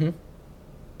male,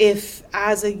 if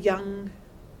as a young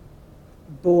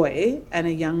boy and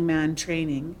a young man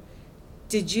training,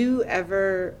 did you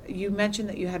ever, you mentioned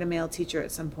that you had a male teacher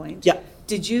at some point. Yeah.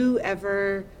 Did you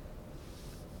ever,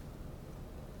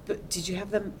 did you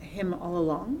have him all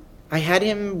along? I had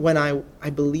him when I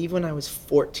believe when I was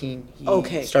 14,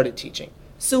 he started teaching.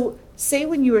 So say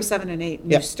when you were 7 and 8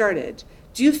 and you started,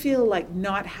 do you feel like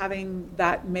not having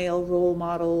that male role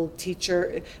model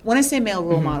teacher, when I say male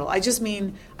role model, I just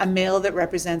mean a male that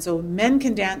represents, men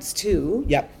can dance too,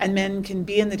 and men can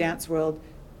be in the dance world.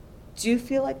 Do you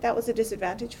feel like that was a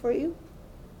disadvantage for you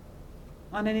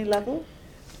on any level?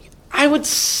 I would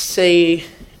say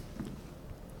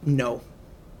no.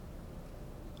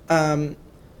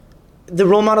 The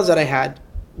role models that I had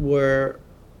were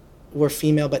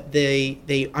female, but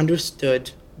they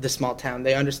understood the small town.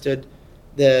 They understood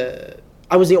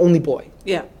I was the only boy.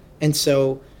 Yeah. And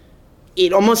so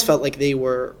it almost felt like they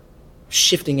were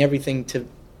shifting everything to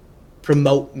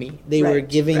promote me. They were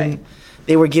giving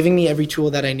me every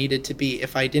tool that I needed to be.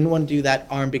 If I didn't want to do that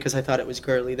arm because I thought it was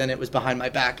girly, then it was behind my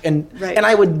back. And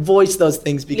I would voice those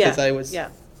things because I was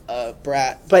a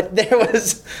brat. But there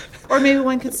was or maybe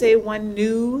one could say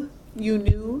you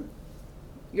knew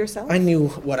yourself? I knew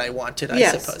what I wanted,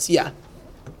 I suppose. Yeah.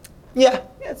 Yeah.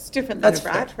 Yeah, it's different than a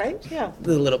brat, right? Yeah. A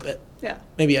little bit. Yeah.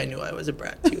 Maybe I knew I was a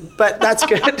brat too, but that's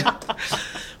good.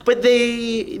 But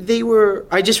they were,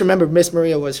 I just remember Miss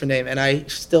Maria was her name, and I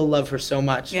still love her so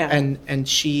much. Yeah. And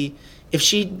if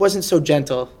she wasn't so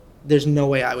gentle, there's no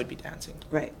way I would be dancing.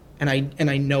 Right. And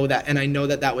I know that,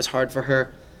 that was hard for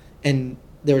her. And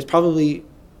there was probably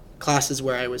classes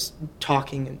where I was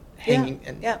talking and hanging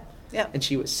and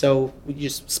she was we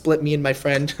just split me and my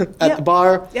friend at the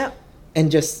bar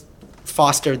and just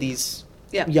foster these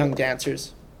young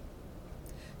dancers.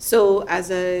 So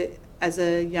as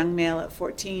a young male at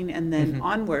 14 and then Mhm.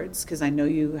 onwards, because I know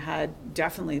you had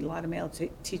definitely a lot of male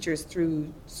teachers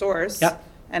through Source. Yep.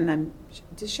 And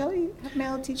does Shelley have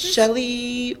male teachers?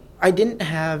 Shelley, I didn't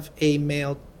have a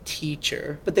male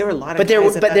teacher, But there were a lot of but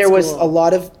guys at that there was school. a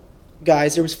lot of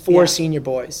guys. There was 4 Yeah. senior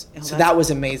boys, Oh, so that's that was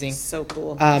amazing. So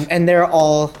cool. And they're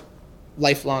all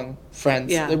lifelong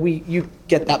friends. Yeah. You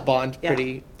get that bond Yeah.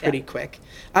 pretty quick.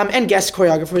 And guest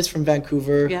choreographers from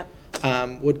Vancouver Yeah.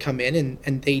 would come in,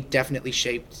 and they definitely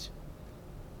shaped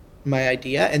my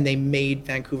idea, and they made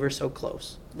Vancouver so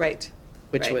close, Right.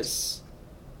 which Right. was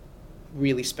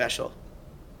really special.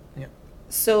 Yeah.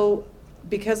 So,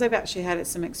 because I've actually had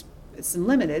some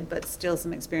limited, but still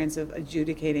some experience of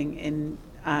adjudicating in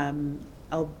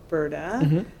Alberta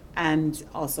Mhm. and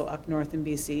also up north in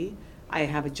BC, I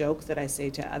have a joke that I say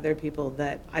to other people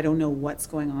that I don't know what's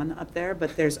going on up there,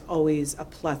 but there's always a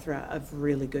plethora of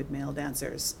really good male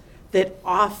dancers that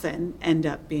often end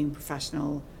up being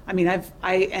professional. I mean,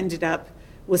 I ended up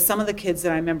with some of the kids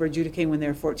that I remember adjudicating when they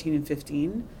were 14 and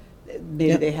 15. Maybe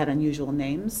Yeah. they had unusual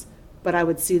names, but I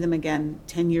would see them again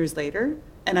 10 years later,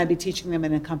 and I'd be teaching them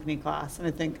in a company class, and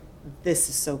I think, this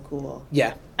is so cool.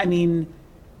 Yeah. I mean,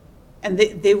 and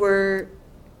they were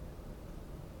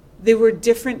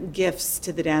different gifts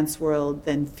to the dance world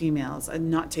than females. I'm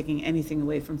not taking anything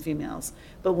away from females,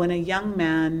 but when a young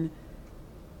man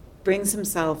brings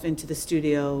himself into the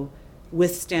studio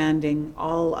withstanding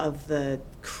all of the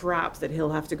crap that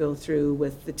he'll have to go through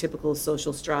with the typical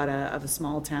social strata of a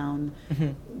small town,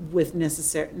 with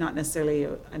not necessarily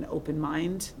an open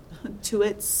mind to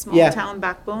its small Yeah. town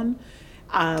backbone.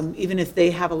 Even if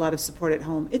they have a lot of support at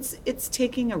home, it's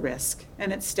taking a risk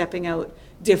and it's stepping out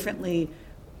differently.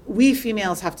 We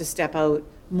females have to step out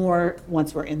more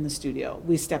once we're in the studio.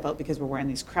 We step out because we're wearing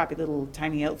these crappy little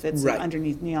tiny outfits Right.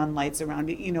 underneath neon lights around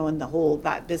it, and the whole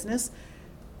that business.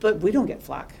 But we don't get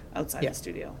flack outside Yeah. the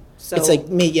studio. So It's like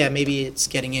maybe it's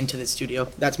getting into the studio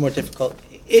that's more difficult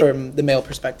It- from the male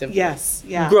perspective. yes,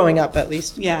 yeah, Growing up, at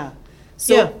least. yeah.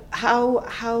 So Yeah.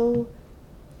 how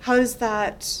does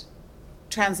that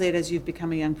translate as you've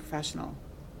become a young professional?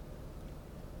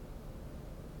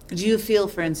 Do you feel,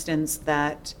 for instance,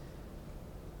 that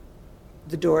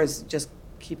the doors just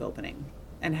keep opening,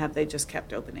 and have they just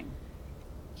kept opening?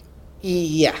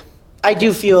 Yeah, I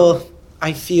do feel.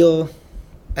 I feel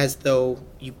as though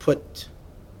you put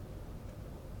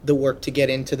the work to get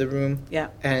into the room, Yeah,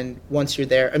 and once you're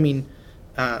there, I mean,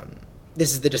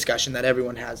 this is the discussion that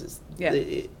everyone has: is Yeah.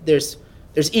 there's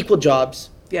equal jobs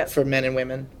Yeah. for men and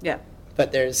women, yeah,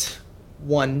 but there's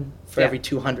one for Yeah. every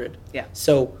 200. yeah,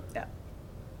 So yeah,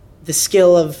 the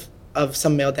skill of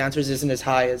some male dancers isn't as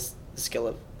high as the skill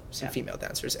of some Yeah. female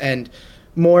dancers, and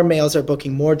more males are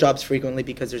booking more jobs frequently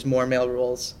because there's more male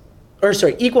roles, or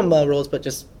sorry, equal male roles, but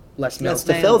just less males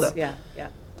to fill them. Yeah, yeah,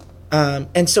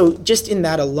 And so just in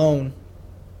that alone,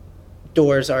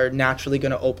 doors are naturally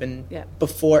going to open Yeah.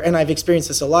 before, and I've experienced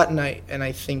this a lot, and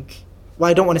I think, well,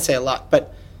 I don't want to say a lot,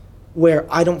 but where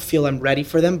I don't feel I'm ready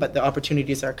for them, but the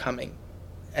opportunities are coming,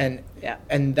 and yeah,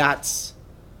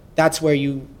 that's where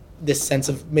this sense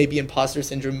of maybe imposter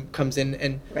syndrome comes in,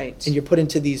 and right. you're put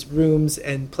into these rooms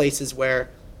and places where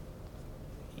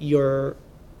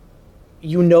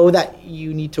you know that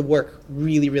you need to work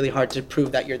really, really hard to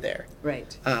prove that you're there.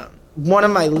 Right. One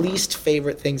of my least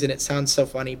favorite things, and it sounds so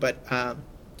funny, but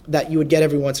that you would get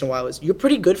every once in a while is, you're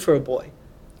pretty good for a boy.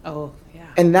 Oh, yeah.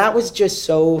 And that was just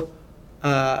so,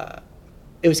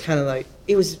 it was kind of like,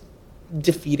 it was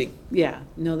defeating. Yeah.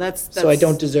 No, that's So I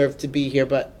don't deserve to be here,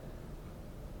 but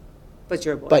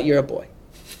you're a boy. you're a boy.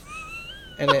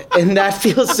 And that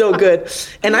feels so good.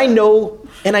 And I know,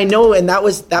 and that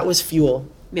was fuel.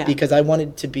 Yeah. Because I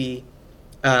wanted to be,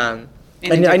 In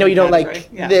a I know you don't different like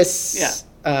category. Yeah. this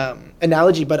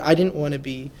analogy, but I didn't want to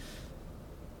be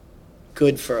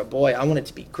good for a boy. I wanted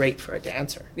to be great for a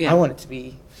dancer. Yeah. I wanted to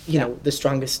be, Yeah. the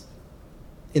strongest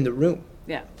in the room.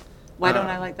 Yeah. Why don't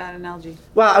I like that analogy?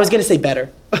 Well, I was going to say better.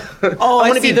 Oh, I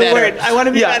wanna see the word. I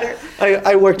wanna be better.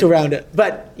 I worked around it.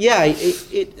 But yeah,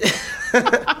 it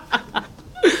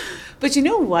But you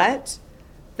know what?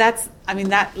 Let's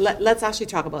actually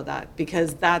talk about that,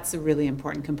 because that's a really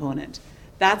important component.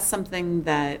 That's something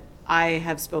that I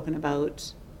have spoken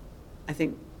about, I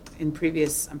think, in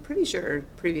previous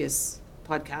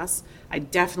podcasts. I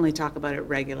definitely talk about it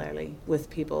regularly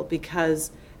with people,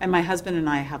 and my husband and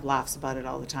I have laughs about it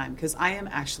all the time, because I am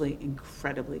actually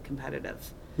incredibly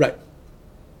competitive. right.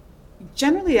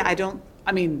 Generally,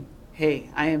 hey,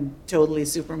 I am totally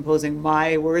superimposing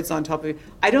my words on top of it.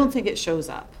 I don't think it shows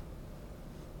up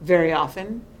very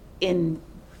often in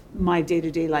my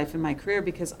day-to-day life in my career,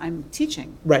 because I'm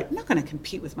teaching. Right. I'm not going to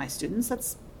compete with my students.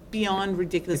 That's beyond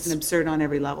ridiculous and absurd on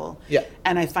every level. Yeah.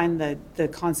 And I find that the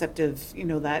concept of,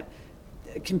 that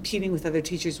competing with other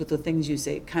teachers with the things you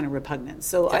say kind of repugnant.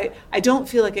 So Yeah. I don't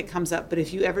feel like it comes up, but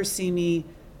if you ever see me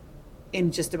in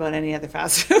just about any other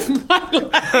facet of my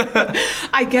life,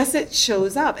 I guess it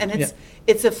shows up. And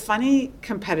it's a funny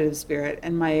competitive spirit.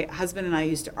 And my husband and I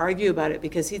used to argue about it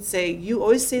because he'd say, you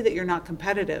always say that you're not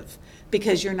competitive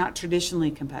because you're not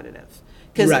traditionally competitive.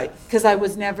 Because I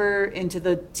was never into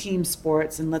the team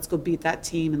sports and let's go beat that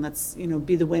team and let's,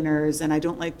 be the winners. And I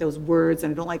don't like those words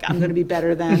and I don't like I'm going to be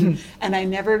better than. And I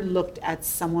never looked at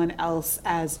someone else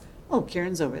as, oh,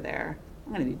 Kieran's over there.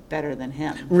 I'm going to be better than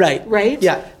him. Right. Right?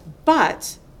 Yeah.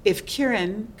 But if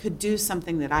Kieran could do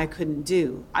something that I couldn't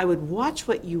do, I would watch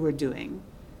what you were doing,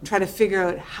 try to figure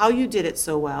out how you did it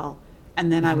so well,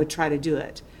 and then I would try to do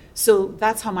it. So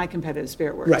that's how my competitive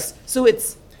spirit works. Right. So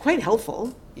it's quite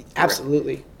helpful.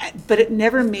 Absolutely. But it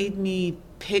never made me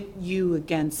pit you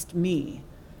against me.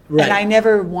 Right. And I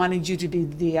never wanted you to be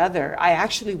the other. I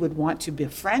actually would want to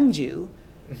befriend you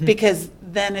because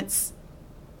then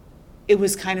it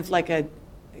was kind of like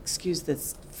excuse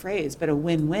this phrase, but a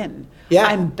win-win. Yeah.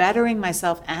 I'm bettering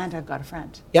myself and I've got a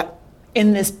friend. Yeah.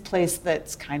 In this place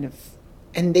that's kind of...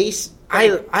 And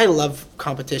I love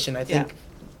competition. I think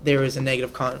there is a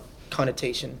negative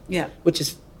connotation. Yeah. Which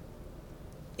is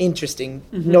interesting.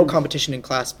 No competition in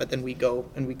class, but then we go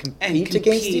and we compete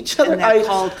against each other. And they're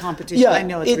called competition. Yeah, I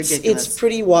know it's ridiculous. It's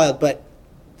pretty wild, but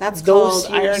that's those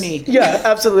called irony. Yeah,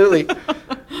 absolutely.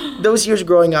 Those years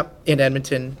growing up in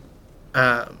Edmonton,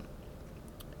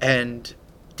 and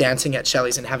dancing at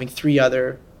Shelley's and having 3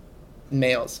 other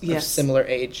males of similar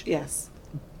age. Yes.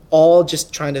 All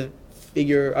just trying to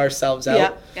figure ourselves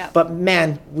out. Yeah. But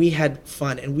man, we had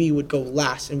fun and we would go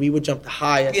last and we would jump the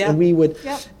highest and we would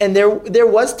and there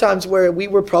was times where we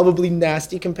were probably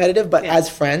nasty competitive, but as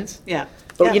friends. Yeah.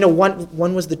 But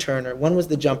one was the turner, one was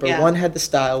the jumper, one had the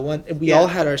style, we all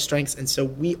had our strengths, and so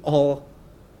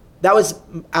that was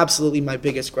absolutely my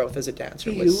biggest growth as a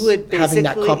dancer, was having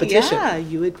that competition. Yeah,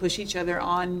 you would push each other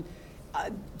on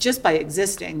just by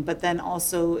existing, but then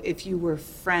also if you were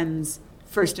friends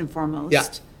first and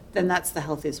foremost, then that's the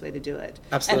healthiest way to do it.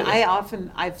 Absolutely.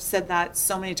 And I've said that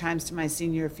so many times to my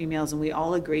senior females, and we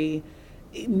all agree,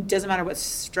 it doesn't matter what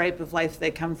stripe of life they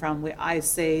come from, I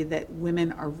say that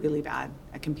women are really bad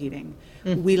at competing.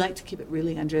 We like to keep it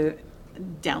really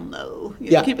down low,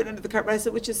 keep it under the carpet. I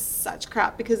said, which is such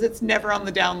crap because it's never on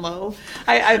the down low.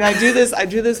 I do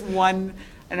this one,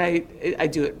 and I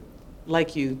do it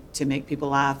like you to make people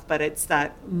laugh, but it's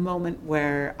that moment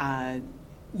where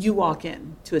you walk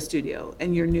in to a studio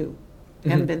and you're new,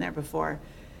 you haven't been there before.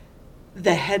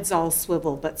 The heads all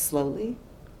swivel, but slowly,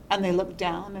 and they look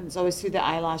down, and it's always through the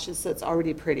eyelashes, so it's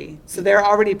already pretty. So they're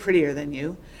already prettier than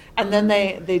you. And then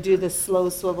they do the slow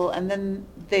swivel, and then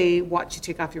they watch you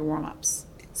take off your warm-ups.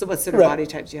 So what sort of body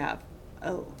types do you have?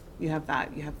 Oh, you have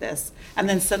that, you have this. And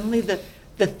then suddenly the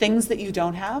things that you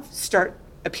don't have start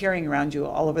appearing around you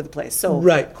all over the place. So,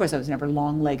 of course, I was never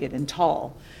long-legged and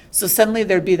tall. So suddenly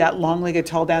there'd be that long-legged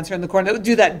tall dancer in the corner that would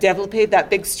do that développé, that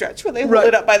big stretch where they hold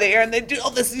it up by the air and they do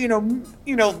all this,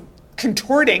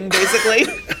 contorting, basically.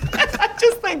 I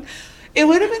just think it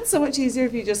would have been so much easier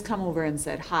if you just come over and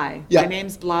said, hi, my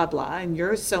name's blah, blah, and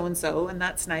you're so-and-so, and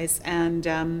that's nice, and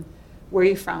where are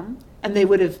you from? And they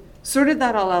would have sorted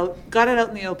that all out, got it out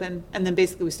in the open, and then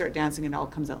basically we start dancing and it all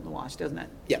comes out in the wash, doesn't it?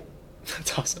 Yeah,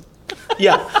 that's awesome.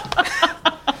 Yeah.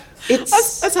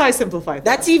 That's how I simplify things.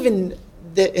 That's even,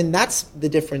 and that's the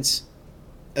difference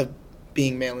of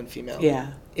being male and female.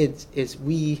 Yeah.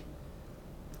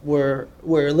 We're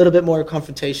a little bit more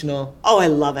confrontational. Oh, I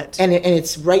love it. And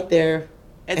it's right there.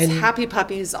 It's happy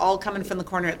puppies all coming from the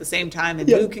corner at the same time, and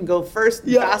who can go first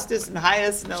and fastest and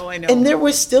highest? No, I know. And there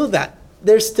was still that.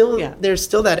 There's still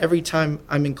that every time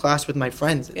I'm in class with my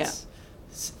friends. It's,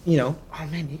 oh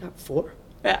man, you got 4?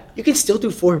 Yeah. You can still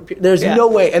do 4. There's no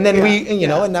way. And then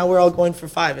and now we're all going for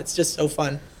 5. It's just so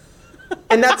fun.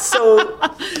 And that's so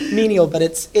menial, but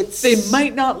it's they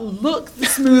might not look the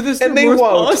smoothest, and they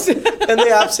won't, and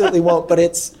they absolutely won't. But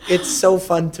it's so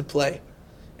fun to play,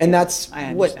 and that's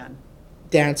what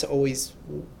dance always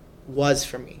was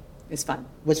for me. It's fun.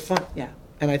 Was fun. Yeah.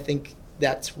 And I think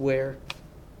that's where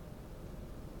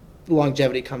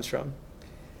longevity comes from.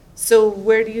 So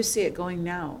where do you see it going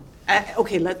now?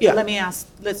 Okay, let me ask.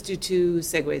 Let's do 2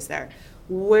 segues there.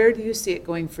 Where do you see it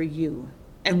going for you?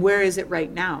 And where is it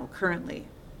right now, currently?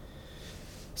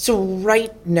 So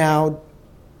right now,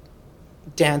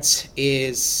 dance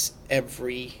is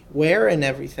everywhere and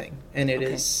everything. And it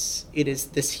is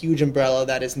this huge umbrella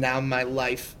that is now my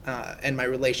life and my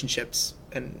relationships.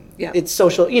 And it's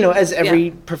social, as every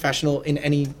professional in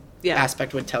any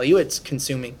aspect would tell you. It's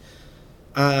consuming.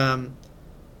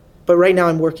 But right now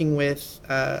I'm working with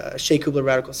Shea Kubler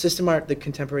Radical System Art, the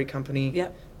contemporary company. Yeah.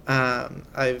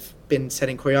 I've been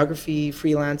setting choreography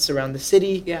freelance around the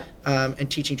city. Yeah. And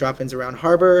teaching drop-ins around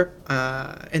Harbor.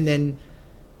 And then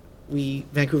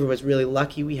Vancouver was really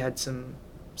lucky. We had some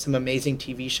amazing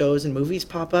TV shows and movies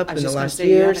pop up in the last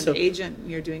year. You have an agent,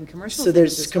 you're doing commercial. So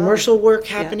there's commercial work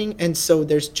Yeah. happening, and so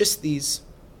there's just these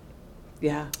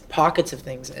Yeah. pockets of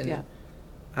things. And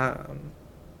Yeah.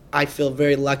 I feel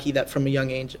very lucky that from a young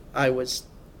age I was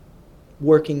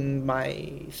working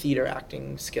my theater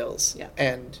acting skills Yeah.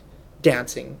 and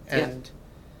dancing and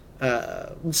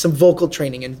some vocal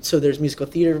training. And so there's musical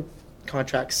theater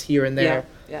contracts here and there.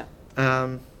 Yeah.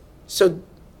 So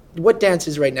what dance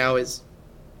is right now is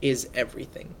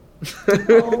everything.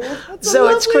 That's So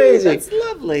it's crazy. That's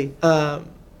lovely.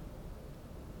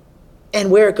 And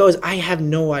where it goes, I have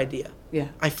no idea. Yeah.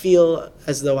 I feel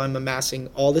as though I'm amassing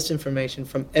all this information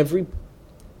from every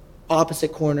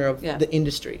opposite corner of Yeah. the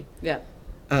industry. Yeah.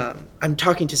 I'm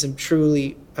talking to some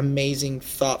truly amazing,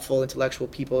 thoughtful, intellectual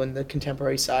people in the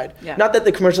contemporary side. Yeah. Not that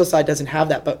the commercial side doesn't have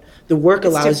that, but the work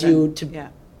It's allows you different. to. Yeah.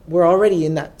 We're already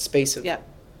in that space of Yeah.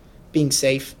 being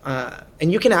safe,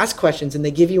 and you can ask questions, and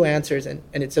they give you answers, and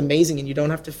it's amazing, and you don't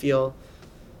have to feel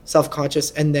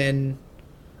self-conscious. And then,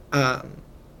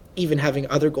 even having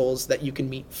other goals that you can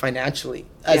meet financially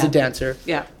as Yeah. a dancer.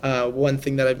 Yeah. One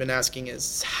thing that I've been asking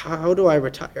is, how do I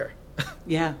retire?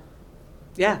 Yeah.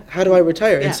 Yeah. How do I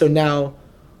retire? Yeah. And so now,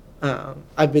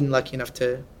 I've been lucky enough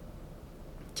to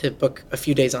book a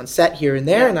few days on set here and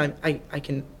there, Yeah. and I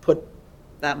can put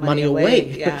That money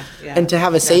away. Yeah. Yeah. And to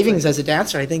have a Exactly. savings as a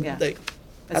dancer, I think Yeah. like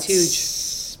That's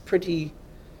huge.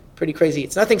 Pretty crazy.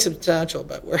 It's nothing substantial,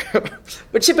 but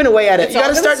we're chipping away at it. It's You got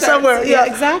all to gonna start somewhere. Yeah.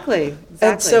 Exactly.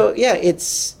 And so yeah,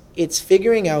 it's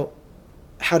figuring out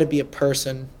how to be a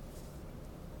person.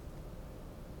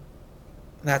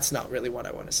 That's not really what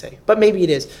I want to say, but maybe it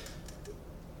is.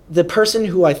 The person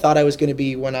who I thought I was going to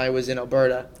be when I was in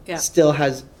Alberta Yeah. still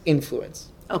has influence.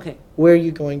 Okay. Where are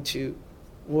you going to?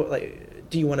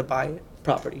 Do you want to buy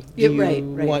property? Do Yeah, you right.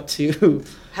 want to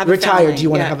Have a retire? family. Do you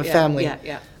want to Yeah, have a yeah, family? Yeah.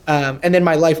 Yeah. And then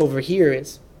my life over here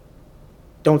is,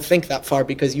 don't think that far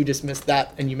because you just missed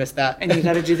that and you missed that. And you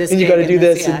got to do this. and you gig got to do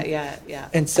this. Yeah. and, Yeah. Yeah.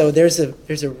 and so there's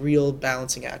a real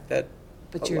balancing act that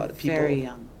But a you're lot of people. very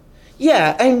young,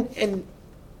 Yeah, and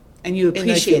and you I feel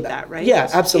appreciate that. that, right? Yeah,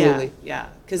 absolutely. Yeah.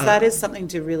 Because that is something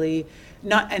to really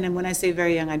not. And when I say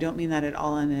very young, I don't mean that at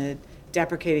all in a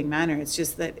deprecating manner. It's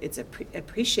just that it's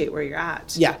appreciate where you're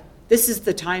at. yeah, This is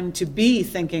the time to be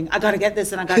thinking, I got to get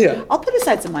this and I got Yeah. I'll put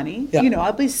aside some money. Yeah. You know,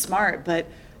 I'll be smart, but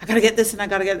I got to get this and I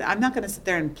got to get I'm not going to sit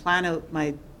there and plan out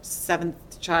my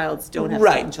seventh child's don't have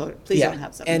Right. 7 children. Please yeah. don't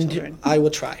have 7 and children. I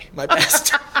will try my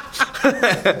best.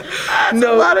 That's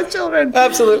no, a lot of children.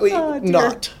 absolutely Oh, dear.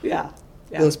 not. Yeah.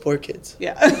 Yeah. Those poor kids.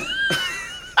 Yeah.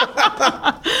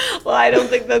 Well, I don't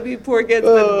think they'll be poor kids,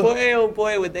 but boy, oh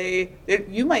boy, would they.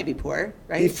 You might be poor,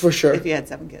 right? For sure. If you had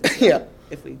 7 kids. Yeah.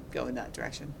 If we go in that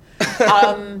direction.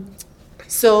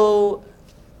 So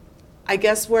I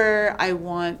guess where I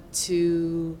want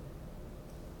to,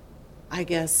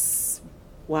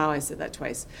 wow, I said that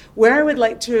twice. Where I would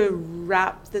like to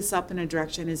wrap this up in a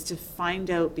direction is to find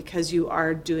out, because you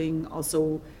are doing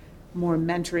also more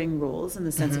mentoring roles in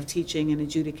the sense of teaching and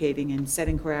adjudicating and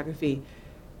setting choreography.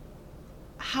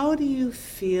 How do you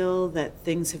feel that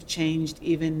things have changed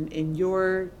even in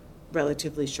your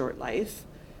relatively short life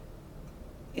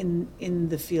in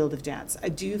the field of dance?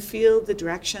 Do you feel the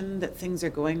direction that things are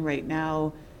going right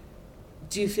now,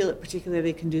 do you feel it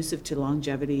particularly conducive to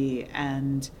longevity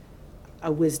and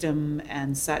a wisdom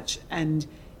and such? And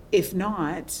if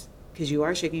not, because you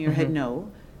are shaking your head no,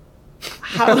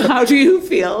 how do you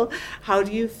feel? How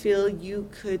do you feel you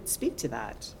could speak to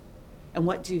that? And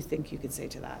what do you think you could say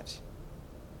to that?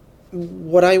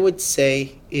 What I would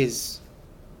say is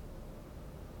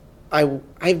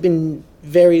I've been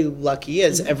very lucky,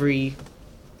 as every,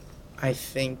 I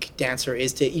think, dancer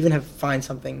is, to even find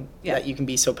something Yeah. that you can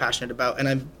be so passionate about. And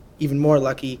I'm even more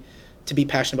lucky to be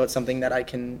passionate about something that I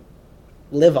can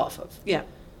live off of. Yeah.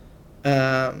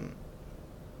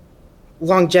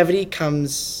 Longevity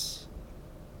comes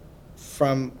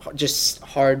from just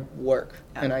hard work.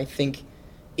 Yeah. And I think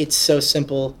it's so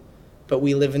simple, but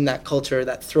we live in that culture,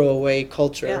 that throwaway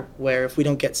culture, Yeah. where if we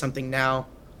don't get something now,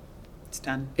 It's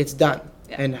done. it's done.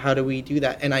 Yeah. And how do we do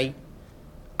that? And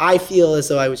I feel as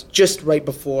though I was just right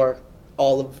before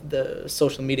all of the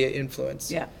social media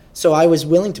influence. Yeah. So I was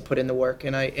willing to put in the work,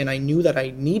 and I knew that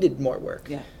I needed more work.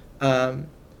 Yeah.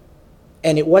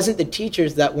 And it wasn't the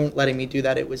teachers that weren't letting me do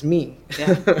that, it was me.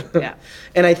 Yeah. Yeah.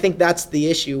 And I think that's the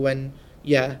issue when,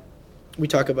 we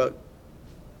talk about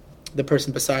the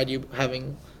person beside you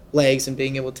having legs and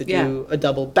being able to do a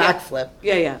double backflip.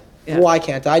 Yeah. Why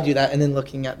can't I do that? And then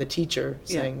looking at the teacher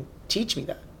saying, teach me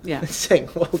that. Yeah. Saying,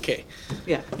 well, okay.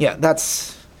 Yeah,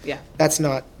 that's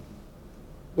not,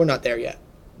 we're not there yet.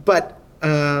 But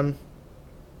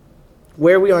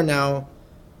where we are now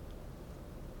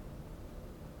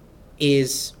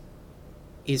is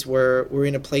we're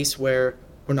in a place where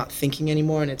we're not thinking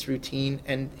anymore, and it's routine,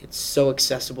 and it's so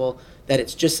accessible that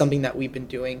it's just something that we've been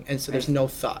doing, and so there's no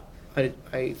thought.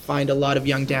 I find a lot of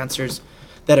young dancers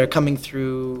that are coming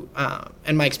through,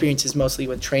 and my experience is mostly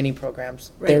with training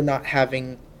programs. Right. They're not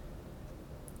having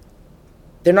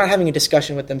a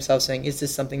discussion with themselves saying, is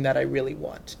this something that I really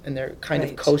want? And they're kind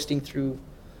of coasting through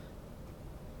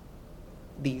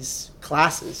these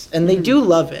classes, and they do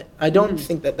love it. I don't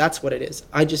think that that's what it is.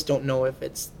 I just don't know if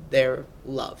it's their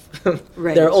love,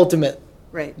 their ultimate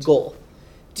goal.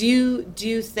 Do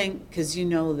you think, because you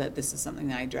know that this is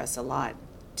something I address a lot,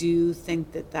 do you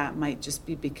think that might just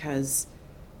be because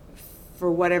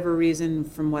for whatever reason,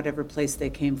 from whatever place they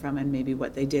came from and maybe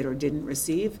what they did or didn't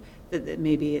receive, that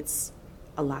maybe it's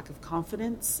a lack of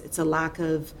confidence? It's a lack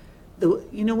of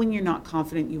when you're not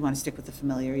confident, you want to stick with the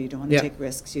familiar, you don't want to take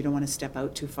risks, you don't want to step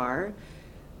out too far.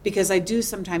 Because I do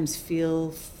sometimes feel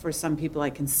for some people,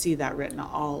 I can see that written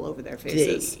all over their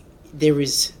faces. There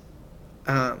is,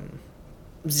 I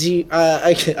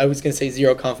was going to say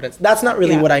zero confidence. That's not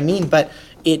really what I mean, but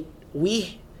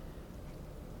we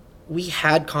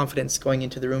had confidence going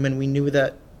into the room, and we knew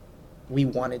that we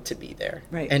wanted to be there.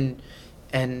 Right.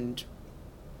 And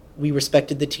we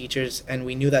respected the teachers, and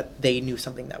we knew that they knew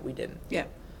something that we didn't. Yeah.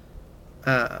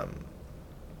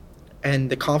 And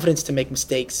the confidence to make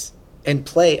mistakes and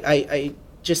play. I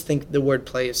just think the word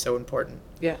play is so important.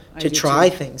 Yeah. To try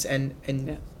things and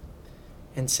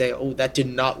say, oh, that did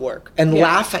not work, and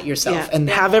laugh at yourself and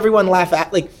have everyone laugh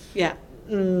at with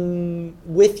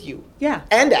you. Yeah.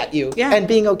 And at you. Yeah. And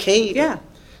being okay. Yeah.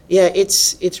 Yeah.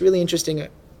 It's really interesting.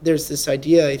 There's this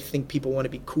idea. I think people want to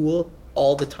be cool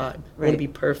all the time. Right. Want to be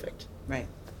perfect. Right.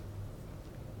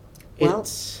 Well,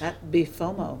 that'd be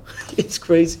FOMO. It's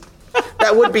crazy.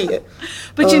 That would be it.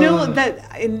 But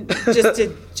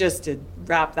just to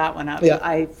wrap that one up,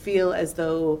 I feel as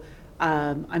though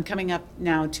I'm coming up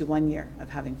now to 1 year of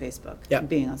having Facebook and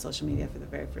being on social media for the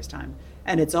very first time.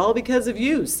 And it's all because of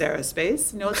you, Sarah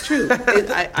Space. No, it's true.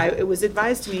 It was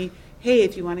advised to me, hey,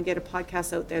 if you want to get a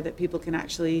podcast out there that people can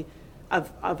actually,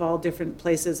 of all different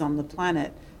places on the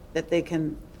planet, that they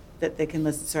can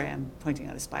listen. Sorry, I'm pointing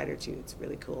out a spider to you. It's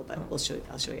really cool, but I'll show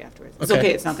you afterwards. It's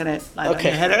okay. It's not going to land on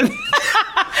your head.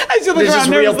 I should look around. There's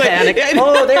real panic.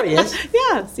 Oh, there he is.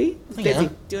 Yeah, see? It's busy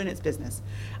doing its business.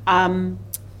 What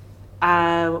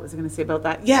was I going to say about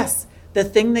that? Yes, the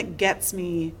thing that gets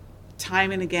me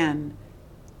time and again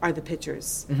are the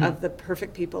pictures of the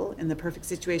perfect people in the perfect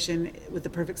situation with the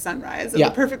perfect sunrise and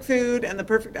the perfect food and the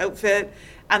perfect outfit,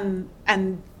 and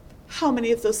how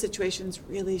many of those situations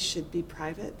really should be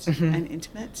private and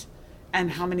intimate,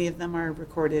 and how many of them are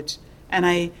recorded. And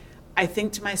I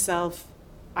think to myself,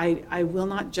 I will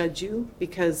not judge you,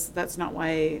 because that's not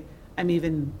why I'm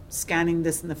even scanning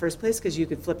this in the first place, because you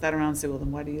could flip that around and say, well,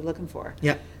 then what are you looking for?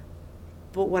 Yeah.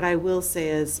 But what I will say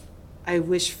is, I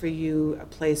wish for you a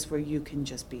place where you can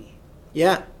just be.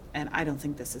 Yeah. And I don't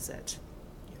think this is it,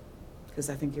 because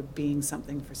I think you're being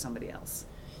something for somebody else.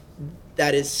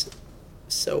 That is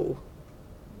so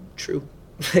true.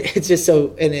 It's just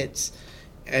so, I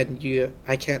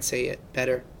can't say it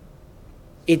better.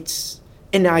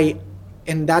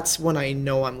 And that's when I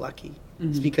know I'm lucky.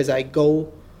 It's because I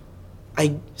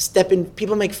step in,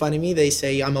 people make fun of me, they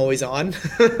say I'm always on.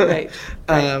 Right.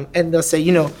 And they'll say,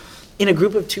 in a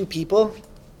group of two people,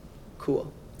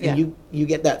 cool. And you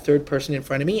get that third person in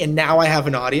front of me, and now I have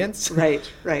an audience. Right.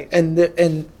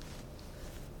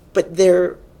 But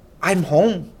I'm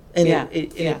home. And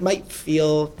it might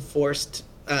feel forced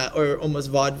or almost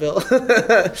vaudeville,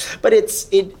 but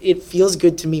it feels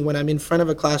good to me when I'm in front of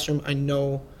a classroom. I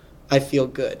know I feel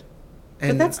good,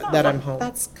 and but that's not that I'm home.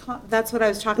 That's what I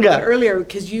was talking about earlier,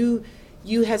 because you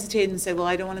hesitated and said, well,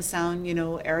 I don't want to sound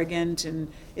arrogant,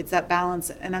 and it's that balance.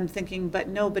 And I'm thinking, but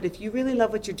if you really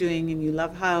love what you're doing and you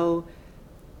love how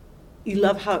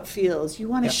it feels, you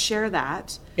want to share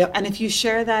that. Yep. And if you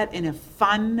share that in a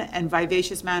fun and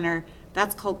vivacious manner,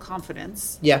 that's called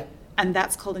confidence. Yeah. And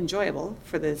that's called enjoyable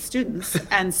for the students.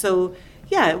 And so,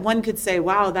 one could say,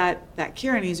 wow, that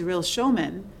Kieran, he's a real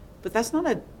showman, but that's not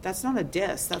a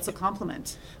diss, that's a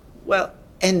compliment. Well,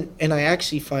 and I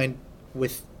actually find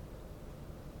with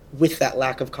that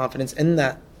lack of confidence and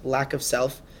that lack of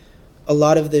self, a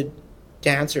lot of the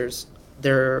dancers,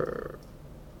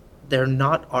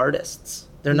 not artists.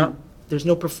 They're not. There's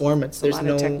no performance. A There's lot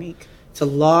no of technique It's a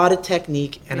lot of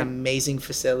technique and Yeah. amazing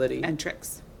facility and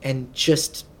tricks. and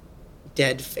just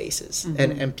dead faces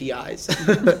and empty eyes.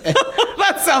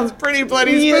 That sounds pretty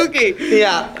bloody Yeah. spooky.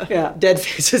 Yeah. Yeah. Dead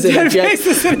faces and Dead empty eyes.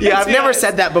 faces and Yeah, I've empty never eyes.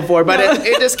 said that before, but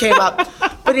it just came up.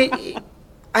 But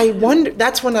I wonder,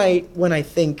 that's when I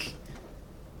think,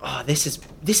 oh, this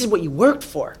is what you worked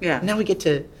for. Yeah. Now we get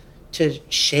to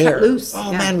share. Cut loose.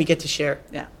 Oh Yeah. man, we get to share.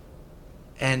 Yeah.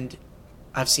 And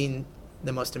I've seen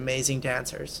the most amazing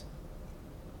dancers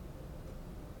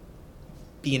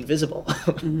be invisible.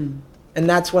 And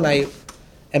that's when I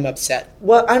am upset.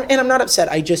 Well, I'm not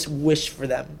upset. I just wish for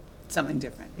them. Something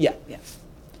different. Yeah.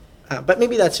 Yeah. But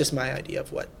maybe that's just my idea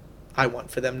of what I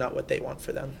want for them, not what they want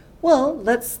for them. Well,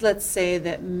 let's say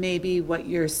that maybe what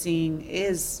you're seeing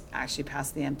is actually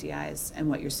past the empty eyes, and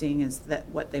what you're seeing is that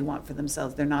what they want for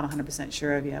themselves, they're not 100%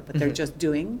 sure of yet, but they're just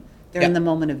doing. They're in Yeah. the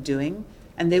moment of doing,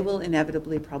 and they will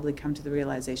inevitably probably come to the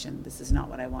realization, this is not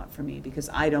what I want for me, because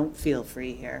I don't feel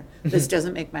free here. This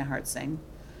doesn't make my heart sing.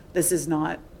 This is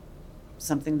not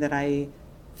something that I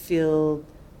feel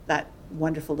that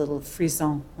wonderful little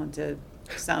frisson, want to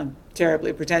sound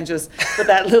terribly pretentious, but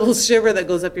that little shiver that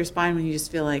goes up your spine when you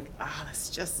just feel like, this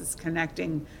just is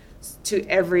connecting to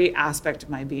every aspect of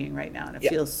my being right now, and it Yeah.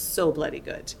 feels so bloody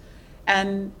good.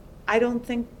 And I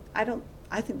think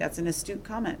that's an astute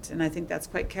comment, and I think that's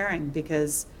quite caring,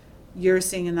 because you're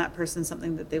seeing in that person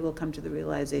something that they will come to the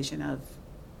realization of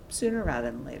sooner rather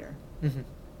than later.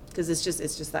 Because it's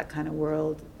just that kind of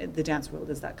world. The dance world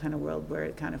is that kind of world where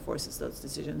it kind of forces those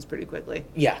decisions pretty quickly,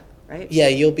 Yeah. right? Yeah,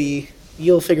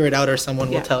 you'll figure it out, or someone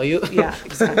will tell you. Yeah,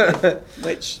 exactly.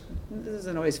 Which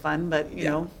isn't always fun, but you Yeah.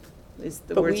 know, at least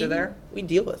the But words are there. We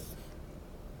deal with.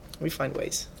 We find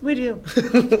ways. We do.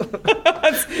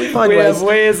 We find We ways. have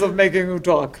ways of making you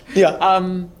talk. Yeah.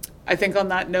 I think on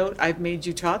that note, I've made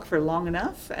you talk for long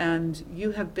enough, and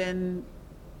you have been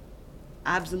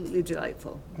absolutely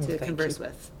delightful to thank converse you.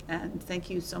 with. And thank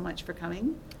you so much for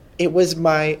coming It was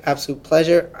my absolute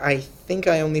pleasure. I think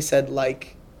I only said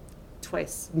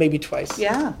twice. maybe twice.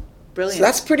 Yeah, brilliant. So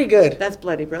that's pretty good. That's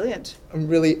bloody brilliant.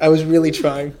 I was really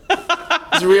trying. I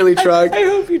was really trying. I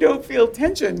hope you don't feel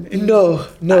tension. No,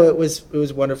 it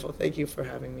was wonderful. Thank you for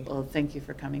having me. Well, thank you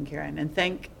for coming, Karen, and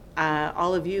thank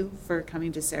all of you for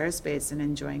coming to Sarah Space and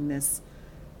enjoying this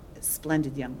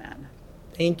splendid young man.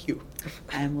 Thank you.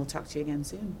 And we'll talk to you again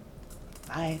soon.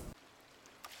 Bye.